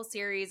did a whole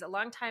series a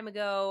long time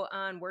ago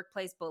on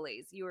workplace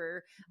bullies. You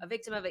were a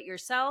victim of it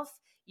yourself.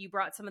 You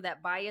brought some of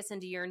that bias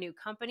into your new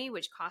company,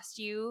 which cost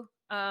you,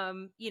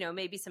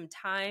 maybe some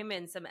time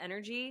and some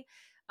energy.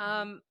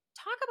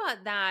 Talk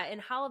about that and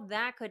how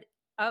that could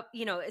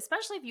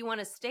especially if you want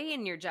to stay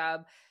in your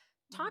job,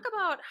 talk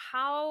about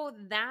how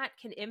that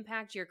can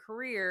impact your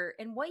career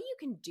and what you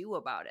can do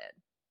about it.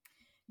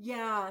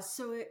 Yeah.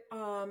 So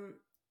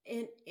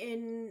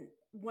in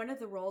one of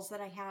the roles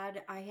that I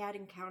had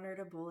encountered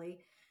a bully.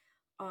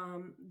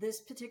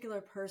 This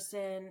particular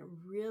person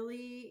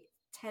really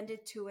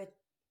tended to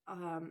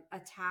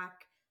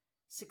attack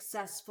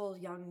successful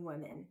young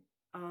women.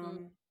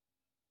 Mm.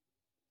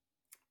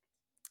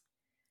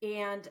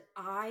 And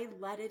I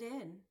let it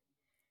in.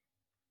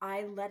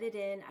 I let it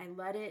in. I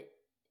let it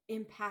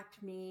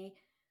impact me,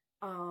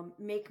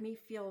 make me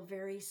feel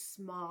very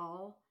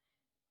small.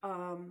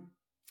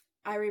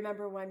 I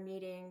remember one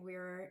meeting, we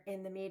were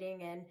in the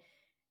meeting, and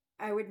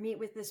I would meet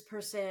with this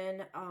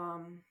person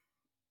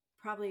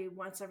probably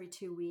once every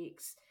 2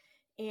 weeks.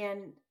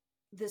 And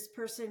this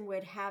person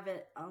would have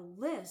a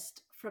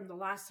list from the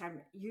last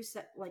time you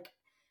said, like,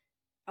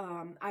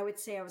 I would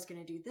say I was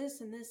going to do this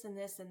and this and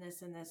this and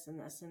this and this and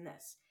this and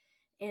this.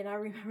 And I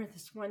remember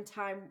this one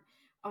time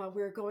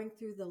we were going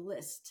through the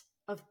list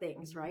of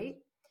things, right?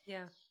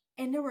 Yeah.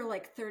 And there were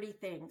like 30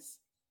 things.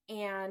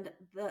 And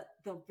the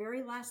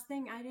very last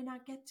thing I did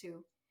not get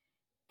to.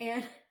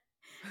 And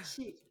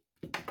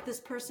this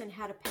person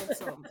had a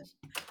pencil.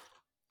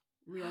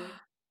 Really?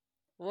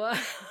 What?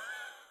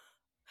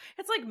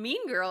 It's like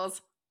Mean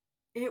Girls.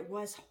 It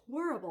was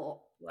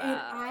horrible. Wow. And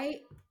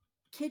I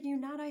kid you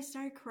not, I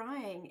started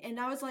crying. And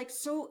I was like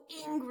so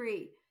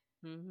angry.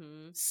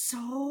 Mm-hmm.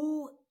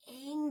 So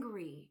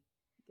angry.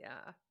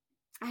 Yeah.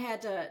 I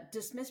had to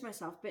dismiss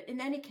myself. But in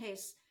any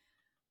case,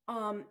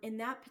 in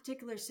that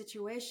particular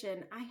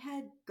situation, I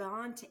had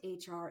gone to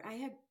HR. I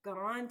had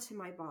gone to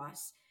my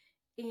boss.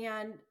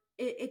 And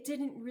it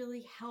didn't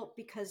really help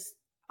because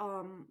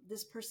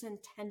this person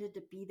tended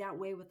to be that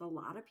way with a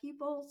lot of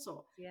people.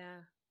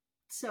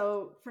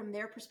 So from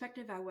their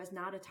perspective, I was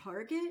not a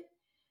target.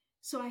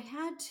 So I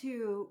had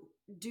to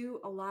do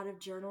a lot of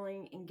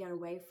journaling and get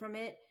away from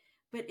it,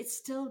 but it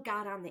still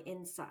got on the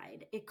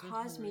inside. It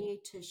caused me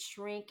to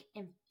shrink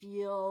and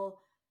feel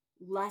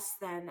less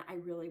than I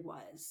really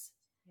was.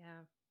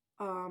 Yeah.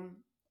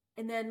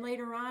 And then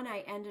later on,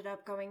 I ended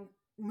up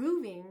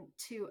moving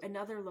to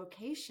another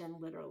location,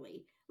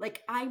 literally.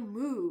 Like I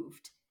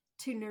moved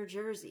to New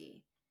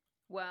Jersey.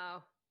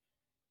 Wow.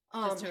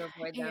 Just to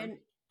avoid them.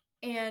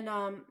 And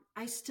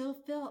I still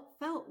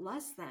felt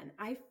less than.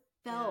 I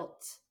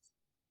felt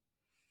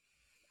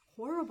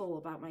horrible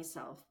about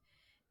myself.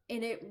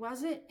 And it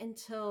wasn't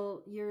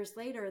until years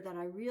later that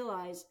I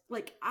realized,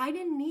 like, I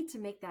didn't need to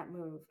make that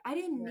move. I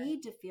didn't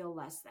need to feel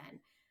less than.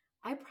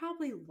 I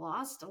probably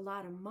lost a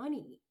lot of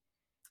money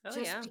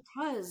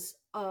because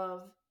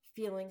of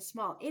feeling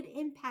small. It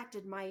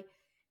impacted my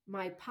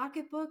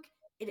pocketbook.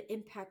 It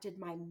impacted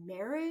my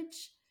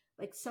marriage.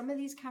 Like some of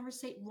these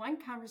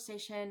one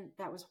conversation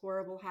that was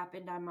horrible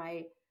happened on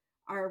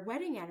our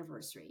wedding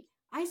anniversary.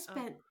 I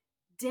spent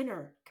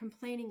dinner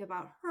complaining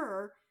about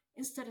her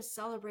instead of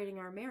celebrating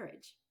our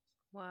marriage.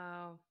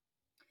 Wow.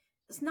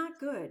 It's not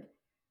good.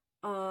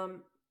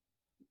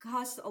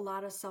 Costs a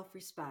lot of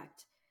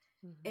self-respect.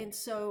 Mm-hmm. And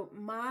so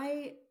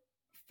my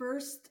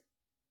first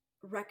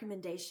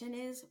recommendation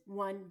is,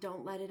 one,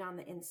 don't let it on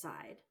the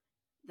inside.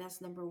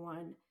 That's number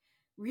one.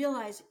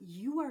 Realize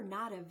you are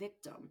not a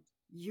victim.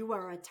 You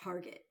are a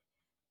target.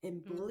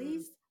 And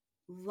bullies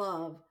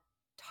love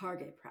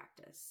target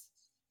practice.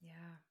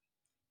 Yeah.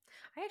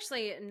 I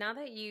actually, now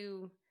that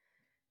you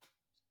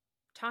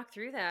talk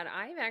through that,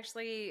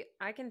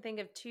 I can think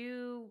of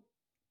two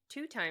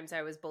times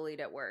I was bullied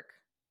at work.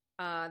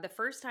 The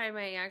first time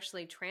I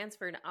actually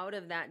transferred out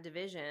of that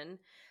division,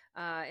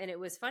 and it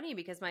was funny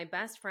because my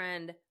best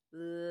friend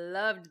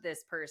loved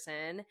this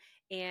person,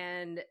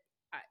 and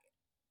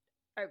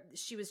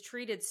she was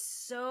treated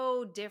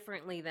so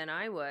differently than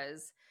I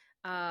was.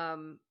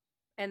 And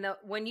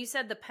when you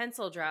said the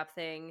pencil drop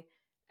thing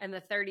and the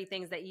 30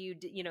 things that you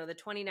did, the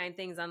 29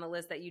 things on the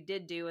list that you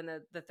did do and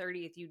the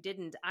 30th you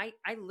didn't, I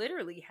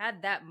literally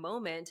had that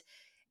moment.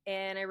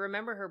 And I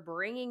remember her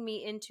bringing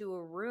me into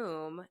a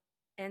room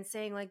and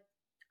saying, like,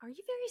 are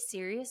you very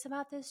serious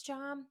about this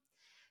job?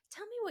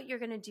 Tell me what you're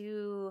going to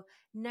do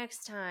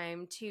next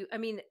time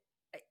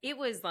it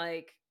was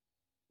like,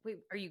 wait,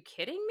 are you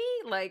kidding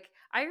me? Like,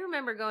 I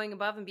remember going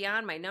above and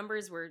beyond. My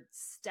numbers were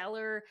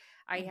stellar.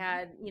 I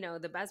had,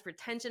 the best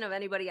retention of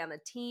anybody on the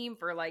team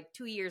for like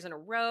 2 years in a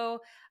row.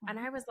 And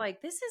I was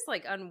like, this is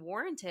like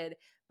unwarranted.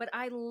 But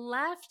I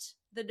left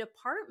the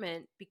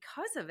department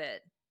because of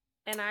it.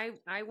 And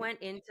I went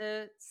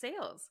into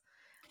sales.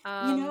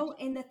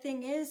 And the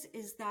thing is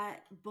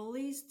that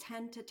bullies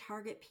tend to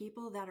target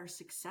people that are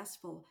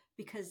successful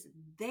because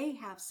they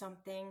have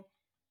something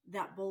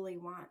that bully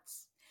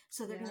wants.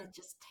 So they're going to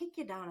just take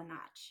you down a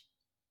notch.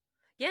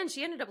 Yeah. And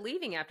she ended up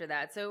leaving after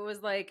that. So it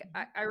was like,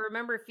 I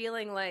remember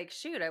feeling like,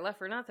 shoot, I left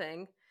for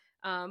nothing.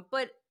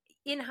 But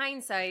in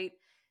hindsight,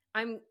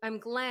 I'm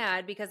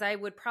glad because I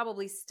would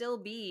probably still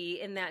be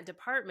in that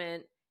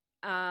department.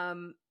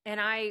 And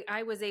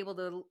I was able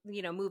to,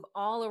 move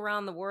all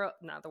around the world,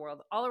 not the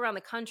world, all around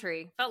the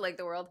country, felt like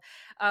the world,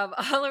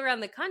 all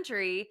around the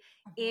country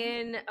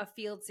in a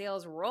field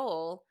sales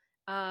role.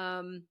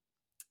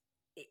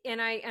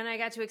 And I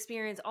got to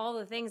experience all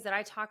the things that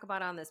I talk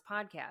about on this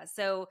podcast.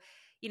 So,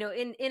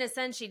 in a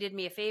sense, she did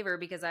me a favor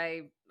because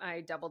I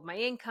doubled my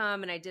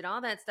income and I did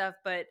all that stuff.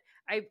 But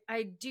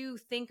I do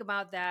think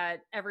about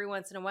that every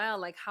once in a while,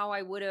 like how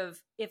I would have,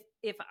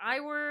 if I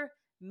were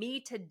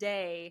me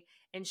today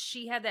and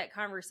she had that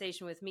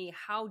conversation with me,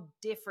 how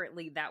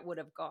differently that would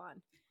have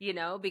gone,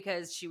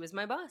 because she was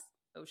my boss.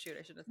 Oh shoot,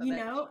 I should have said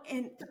that.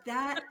 And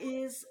that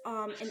is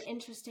an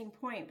interesting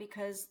point,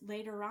 because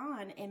later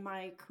on in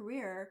my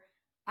career,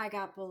 I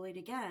got bullied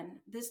again.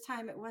 This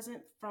time it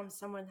wasn't from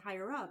someone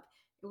higher up.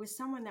 It was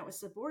someone that was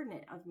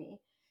subordinate of me.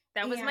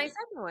 That was my And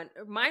second one.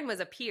 Mine was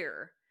a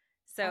peer.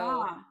 So,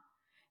 ah,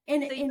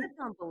 and so you and had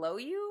someone below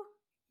you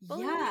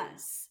bullying you?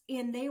 yes,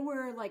 and they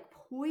were like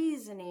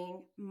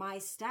poisoning my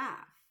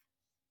staff.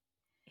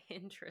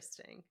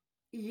 Interesting.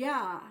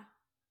 Yeah.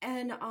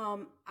 And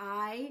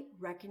I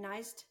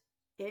recognized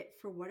it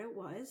for what it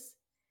was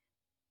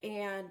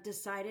and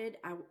decided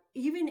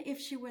even if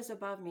she was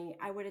above me,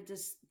 I would have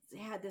just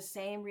had the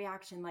same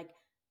reaction, like,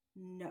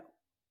 no,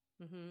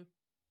 Mm-hmm.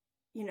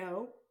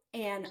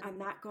 And I'm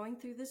not going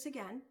through this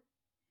again.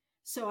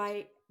 So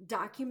I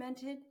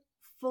documented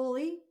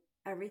fully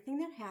everything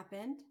that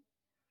happened.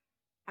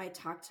 I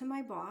talked to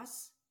my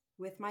boss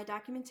with my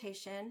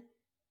documentation.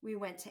 We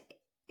went to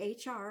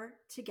HR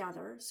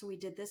together. So we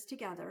did this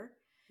together.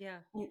 Yeah.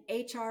 And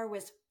HR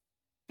was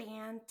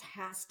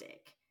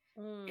fantastic.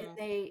 And Mm.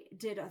 they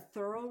did a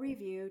thorough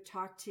review,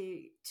 talked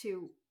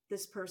to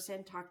this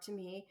person, talked to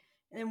me,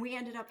 and then we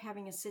ended up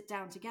having a sit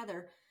down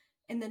together.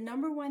 And the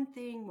number one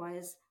thing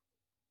was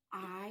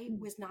I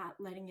was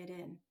not letting it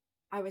in.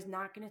 I was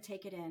not going to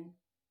take it in.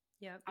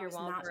 Yeah. I Your was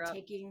walls not are up.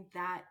 taking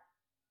that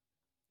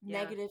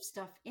Yeah. negative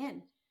stuff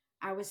in.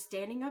 I was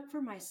standing up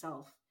for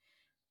myself,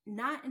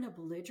 not in a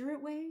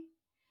belligerent way,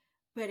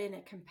 but in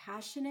a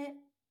compassionate,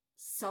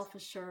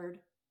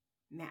 self-assured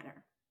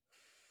manner.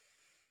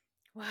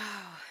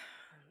 Wow.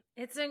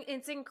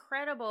 It's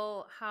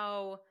incredible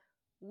how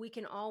we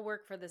can all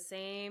work for the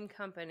same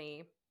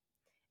company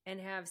and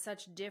have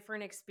such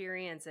different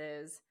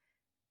experiences,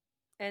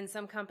 and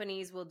some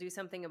companies will do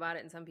something about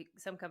it and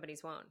some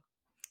companies won't.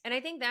 And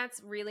I think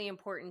that's really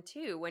important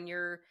too when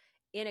you're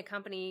in a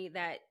company,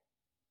 that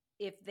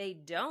if they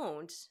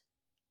don't,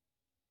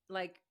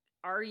 like,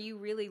 are you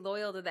really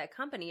loyal to that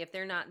company if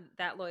they're not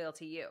that loyal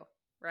to you,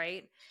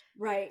 right?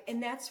 Right.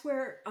 And that's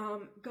where,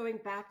 going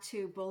back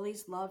to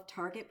bullies love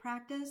target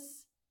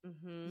practice,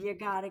 Mm-hmm. you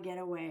got to get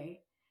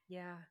away.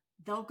 Yeah.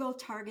 They'll go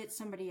target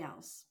somebody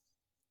else.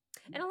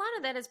 And a lot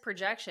of that is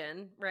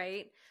projection,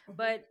 right? Mhm.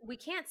 But we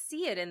can't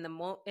see it in the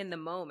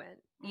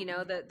moment.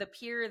 The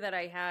peer that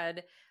I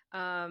had,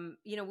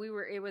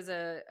 it was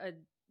a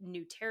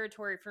new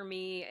territory for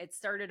me. It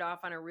started off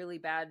on a really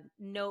bad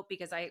note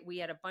because we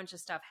had a bunch of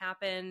stuff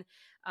happen,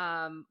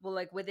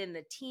 like within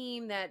the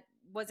team that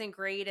wasn't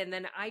great, and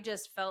then I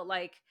just felt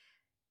like,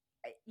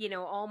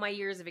 all my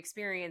years of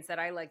experience, that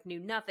I like knew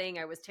nothing.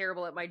 I was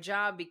terrible at my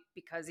job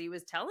because he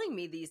was telling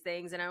me these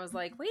things. And I was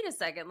like, wait a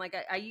second, like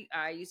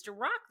I used to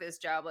rock this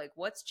job. Like,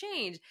 what's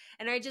changed?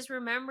 And I just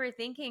remember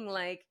thinking,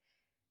 like,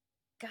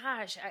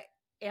 gosh,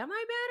 am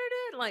I bad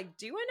at it? Like,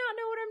 do I not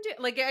know what I'm doing?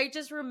 Like, I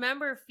just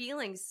remember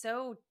feeling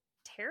so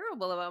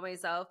terrible about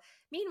myself.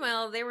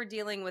 Meanwhile, they were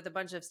dealing with a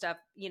bunch of stuff,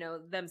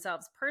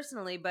 themselves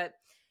personally. But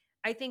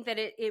I think that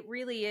it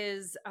really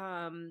is,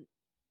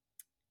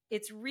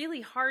 it's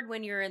really hard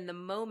when you're in the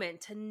moment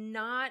to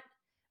not,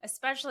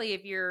 especially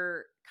if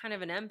you're kind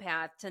of an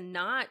empath, to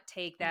not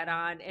take that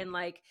on and,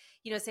 like,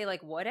 say,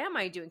 like, what am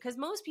I doing? Because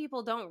most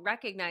people don't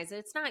recognize it.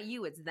 It's not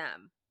you, it's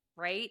them,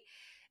 right?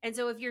 And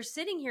so if you're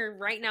sitting here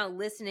right now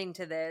listening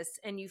to this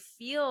and you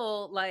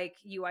feel like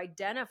you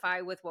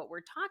identify with what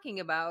we're talking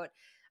about,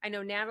 I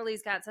know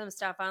Natalie's got some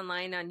stuff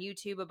online on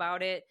YouTube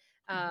about it.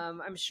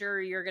 I'm sure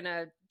you're going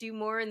to do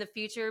more in the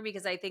future,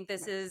 because I think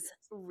this is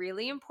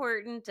really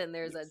important. And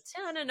there's a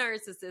ton of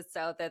narcissists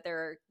out that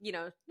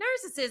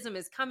narcissism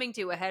is coming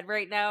to a head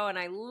right now. And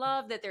I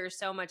love that there's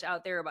so much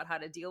out there about how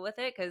to deal with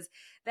it, because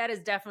that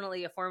is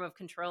definitely a form of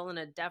control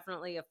and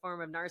definitely a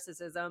form of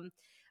narcissism.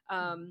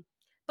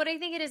 But I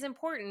think it is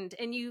important.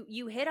 And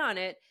you hit on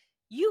it.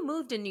 You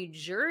moved to New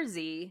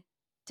Jersey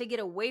to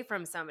get away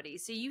from somebody.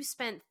 So you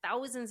spent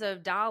thousands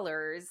of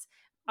dollars,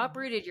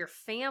 uprooted your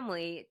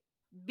family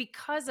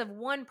because of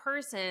one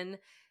person,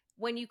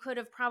 when you could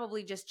have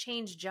probably just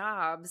changed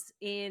jobs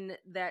in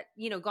that,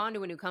 gone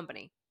to a new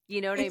company. You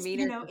know what I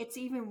mean? It's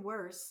even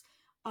worse.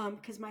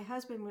 Cause my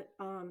husband,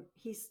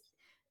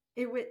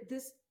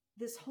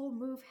 this whole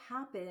move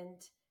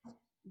happened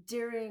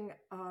during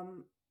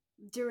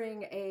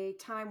a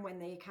time when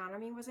the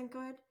economy wasn't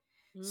good.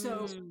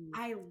 So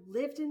I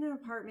lived in an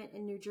apartment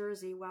in New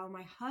Jersey while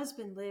my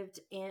husband lived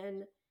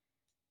in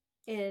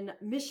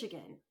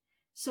Michigan.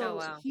 So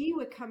wow. he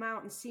would come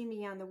out and see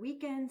me on the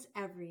weekends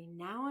every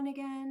now and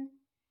again.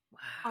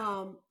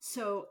 Wow.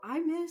 So I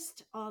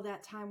missed all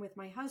that time with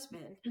my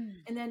husband.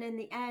 And then in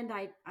the end,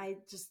 I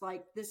just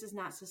like, this is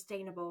not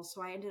sustainable.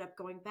 So I ended up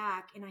going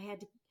back, and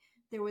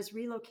there was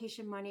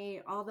relocation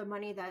money, all the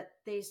money that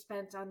they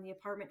spent on the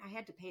apartment. I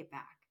had to pay it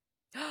back.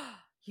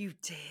 You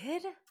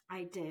did?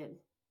 I did.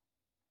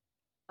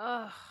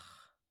 Oh,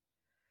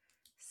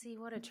 See,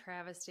 what a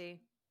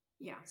travesty.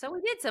 Yeah. So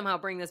we did somehow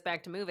bring this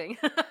back to moving.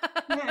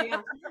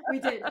 Yeah, we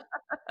did.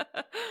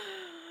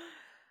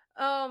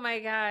 Oh my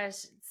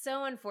gosh.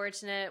 So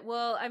unfortunate.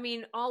 Well, I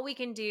mean, all we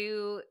can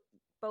do,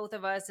 both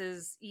of us,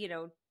 is,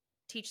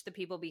 teach the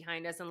people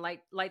behind us and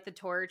light the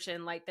torch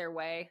and light their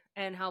way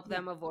and help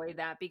them avoid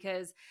that.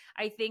 Because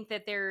I think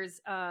that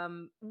there's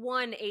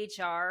one,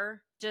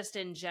 HR just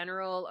in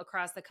general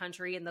across the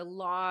country, and the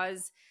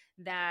laws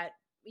that,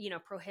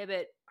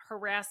 prohibit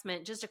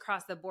harassment just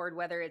across the board,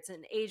 whether it's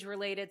an age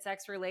related,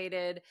 sex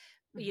related,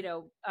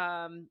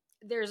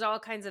 there's all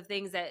kinds of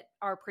things that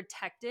are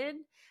protected.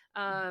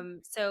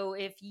 So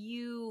if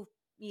you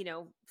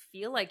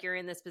feel like you're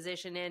in this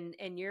position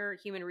and your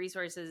human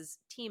resources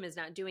team is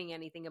not doing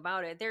anything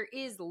about it, there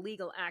is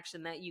legal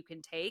action that you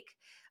can take.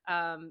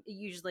 It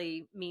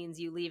usually means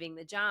you leaving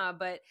the job,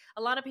 but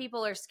a lot of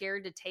people are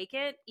scared to take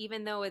it,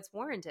 even though it's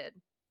warranted,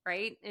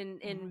 right?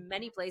 In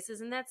many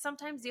places. And that's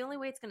sometimes the only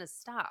way it's going to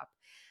stop.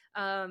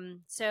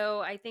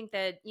 So I think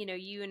that,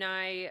 you and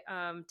I,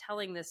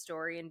 telling this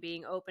story and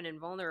being open and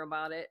vulnerable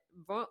about it,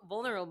 oh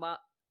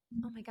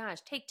my gosh,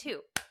 take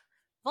two.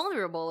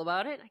 Vulnerable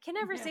about it. I can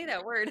never say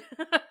that word.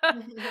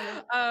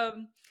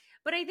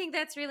 But I think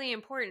that's really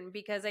important,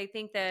 because I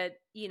think that,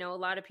 a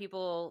lot of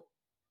people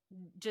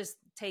just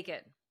take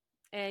it,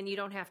 and you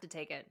don't have to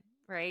take it,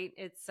 right?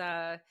 It's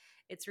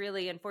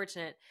really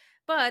unfortunate.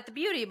 But the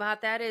beauty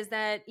about that is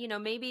that,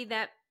 maybe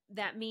that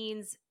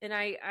means, and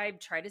I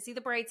try to see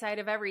the bright side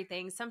of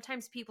everything.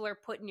 Sometimes people are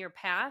put in your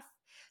path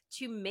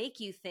to make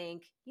you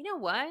think, you know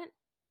what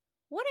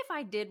if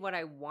I did what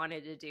I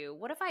wanted to do?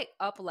 What if I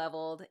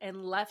up-leveled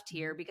and left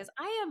here because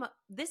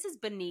this is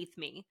beneath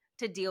me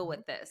to deal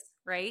with this,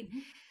 right?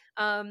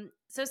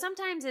 So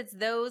sometimes it's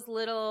those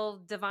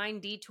little divine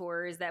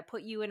detours that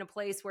put you in a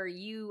place where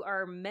you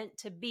are meant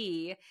to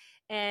be.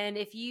 And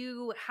if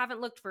you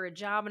haven't looked for a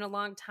job in a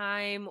long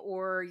time,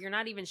 or you're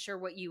not even sure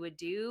what you would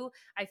do,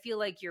 I feel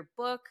like your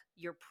book,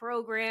 your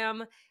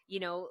program,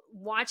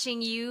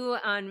 watching you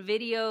on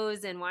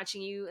videos and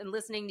watching you and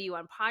listening to you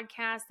on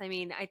podcasts. I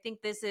mean, I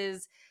think this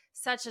is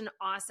such an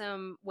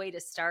awesome way to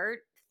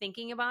start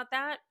thinking about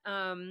that.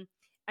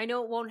 I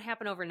know it won't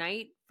happen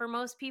overnight for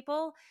most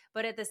people,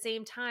 but at the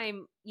same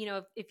time,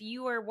 if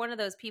you are one of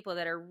those people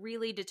that are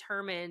really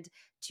determined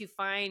to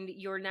find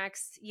your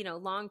next,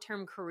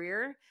 long-term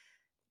career,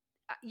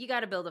 you got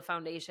to build a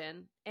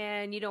foundation,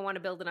 and you don't want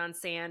to build it on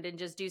sand and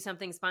just do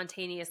something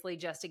spontaneously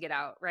just to get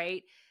out,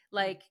 right?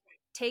 Like,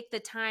 take the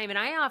time. And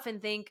I often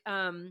think,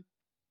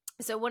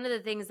 so one of the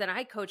things that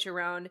I coach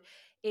around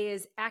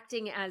is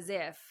acting as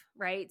if,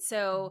 right?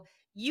 So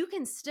you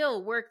can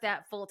still work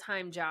that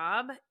full-time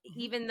job,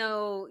 even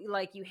though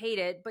like you hate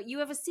it, but you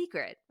have a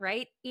secret,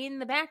 right? In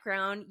the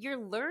background, you're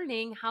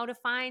learning how to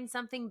find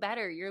something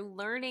better. You're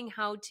learning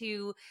how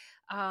to,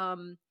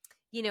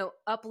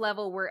 up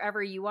level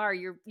wherever you are.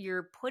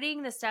 You're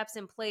putting the steps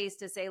in place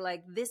to say,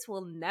 like, this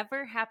will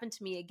never happen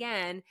to me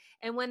again.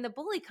 And when the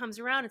bully comes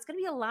around, it's going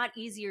to be a lot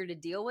easier to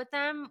deal with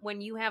them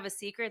when you have a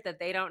secret that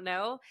they don't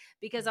know,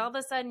 because all of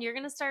a sudden you're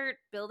going to start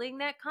building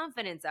that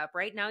confidence up.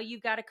 Right now,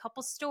 you've got a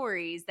couple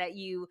stories that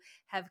you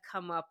have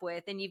come up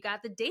with, and you've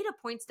got the data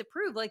points to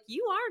prove like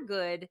you are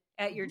good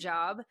at your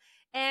job.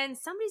 And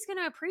somebody's going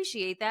to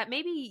appreciate that.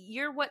 Maybe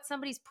you're what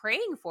somebody's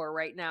praying for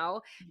right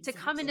now to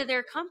come into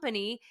their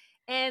company.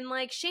 And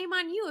like, shame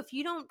on you if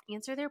you don't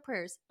answer their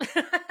prayers.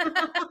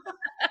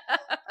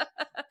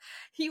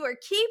 You are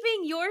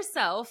keeping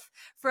yourself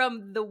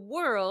from the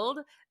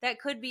world that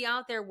could be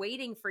out there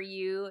waiting for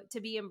you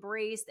to be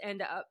embraced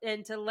and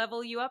to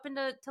level you up and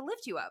to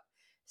lift you up.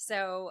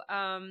 So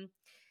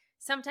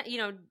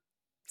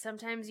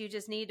sometimes you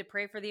just need to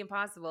pray for the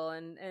impossible,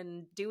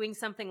 and doing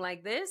something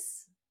like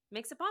this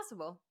makes it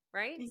possible,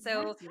 right?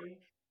 Exactly. So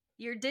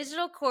your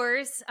digital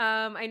course,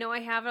 I know I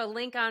have a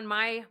link on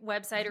my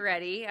website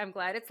already. I'm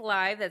glad it's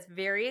live. That's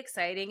very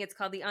exciting. It's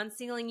called the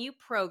Unsealing You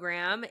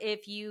program.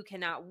 If you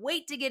cannot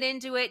wait to get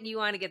into it and you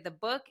want to get the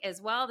book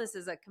as well, this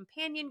is a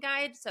companion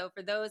guide. So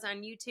for those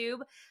on YouTube,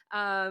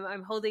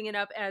 I'm holding it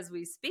up as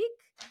we speak.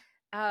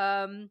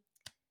 Natalie,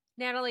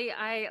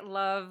 I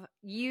love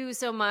you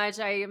so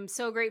much. I am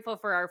so grateful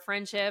for our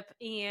friendship.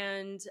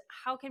 And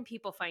how can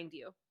people find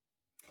you?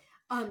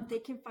 They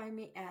can find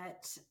me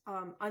at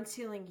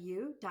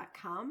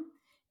unsealingyou.com,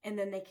 and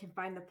then they can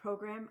find the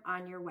program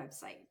on your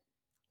website.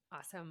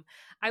 Awesome.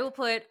 I will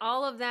put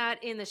all of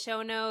that in the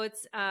show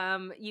notes.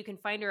 You can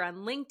find her on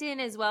LinkedIn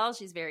as well.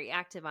 She's very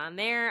active on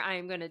there.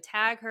 I'm going to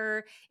tag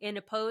her in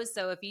a post.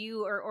 So if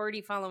you are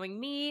already following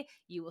me,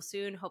 you will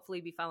soon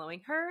hopefully be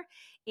following her.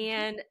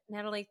 And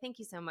Natalie, thank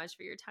you so much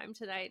for your time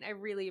tonight. I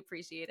really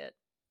appreciate it.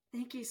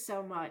 Thank you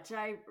so much.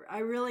 I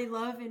really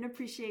love and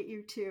appreciate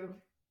you too.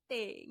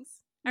 Thanks.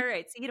 All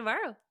right. See you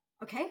tomorrow.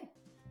 Okay.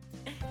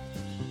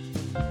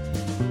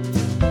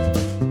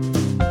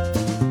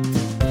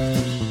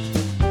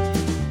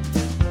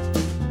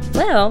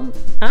 Well,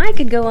 I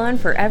could go on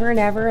forever and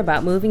ever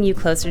about moving you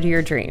closer to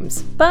your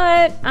dreams,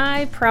 but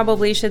I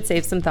probably should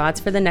save some thoughts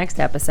for the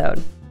next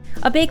episode.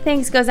 A big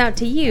thanks goes out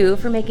to you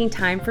for making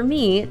time for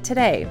me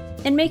today.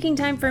 In making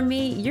time for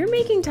me, you're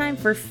making time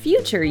for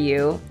future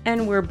you,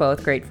 and we're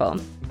both grateful.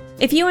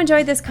 If you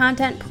enjoyed this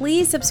content,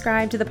 please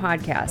subscribe to the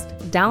podcast,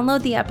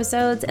 download the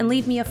episodes, and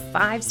leave me a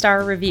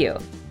 5-star review.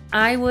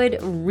 I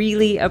would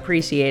really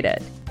appreciate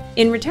it.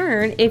 In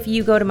return, if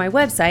you go to my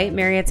website,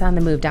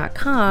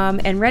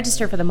 marriottsonthemove.com, and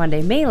register for the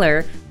Monday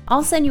mailer,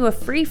 I'll send you a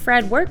free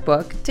Fred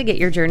workbook to get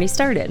your journey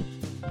started.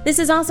 This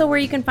is also where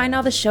you can find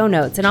all the show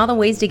notes and all the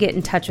ways to get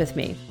in touch with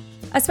me.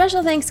 A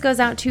special thanks goes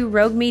out to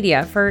Rogue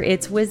Media for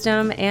its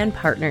wisdom and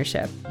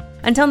partnership.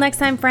 Until next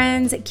time,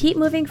 friends, keep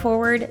moving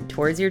forward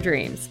towards your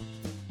dreams.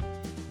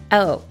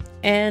 Oh,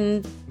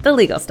 and the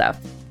legal stuff.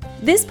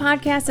 This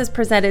podcast is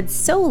presented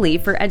solely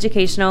for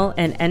educational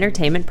and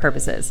entertainment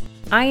purposes.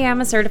 I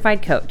am a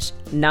certified coach,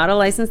 not a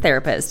licensed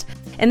therapist,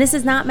 and this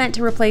is not meant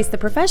to replace the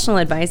professional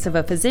advice of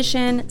a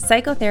physician,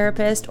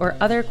 psychotherapist, or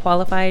other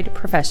qualified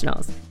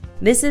professionals.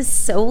 This is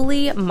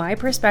solely my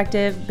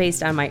perspective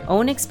based on my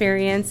own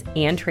experience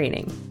and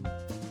training.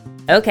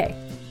 Okay,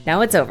 now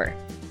it's over.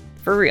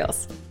 For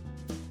reals.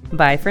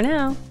 Bye for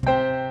now.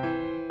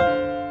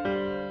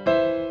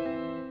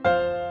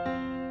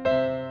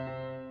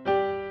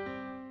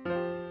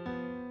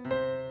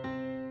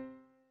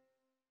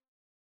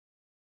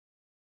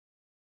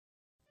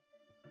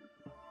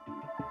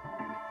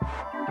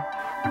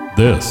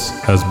 This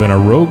has been a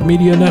Rogue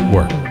Media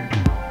Network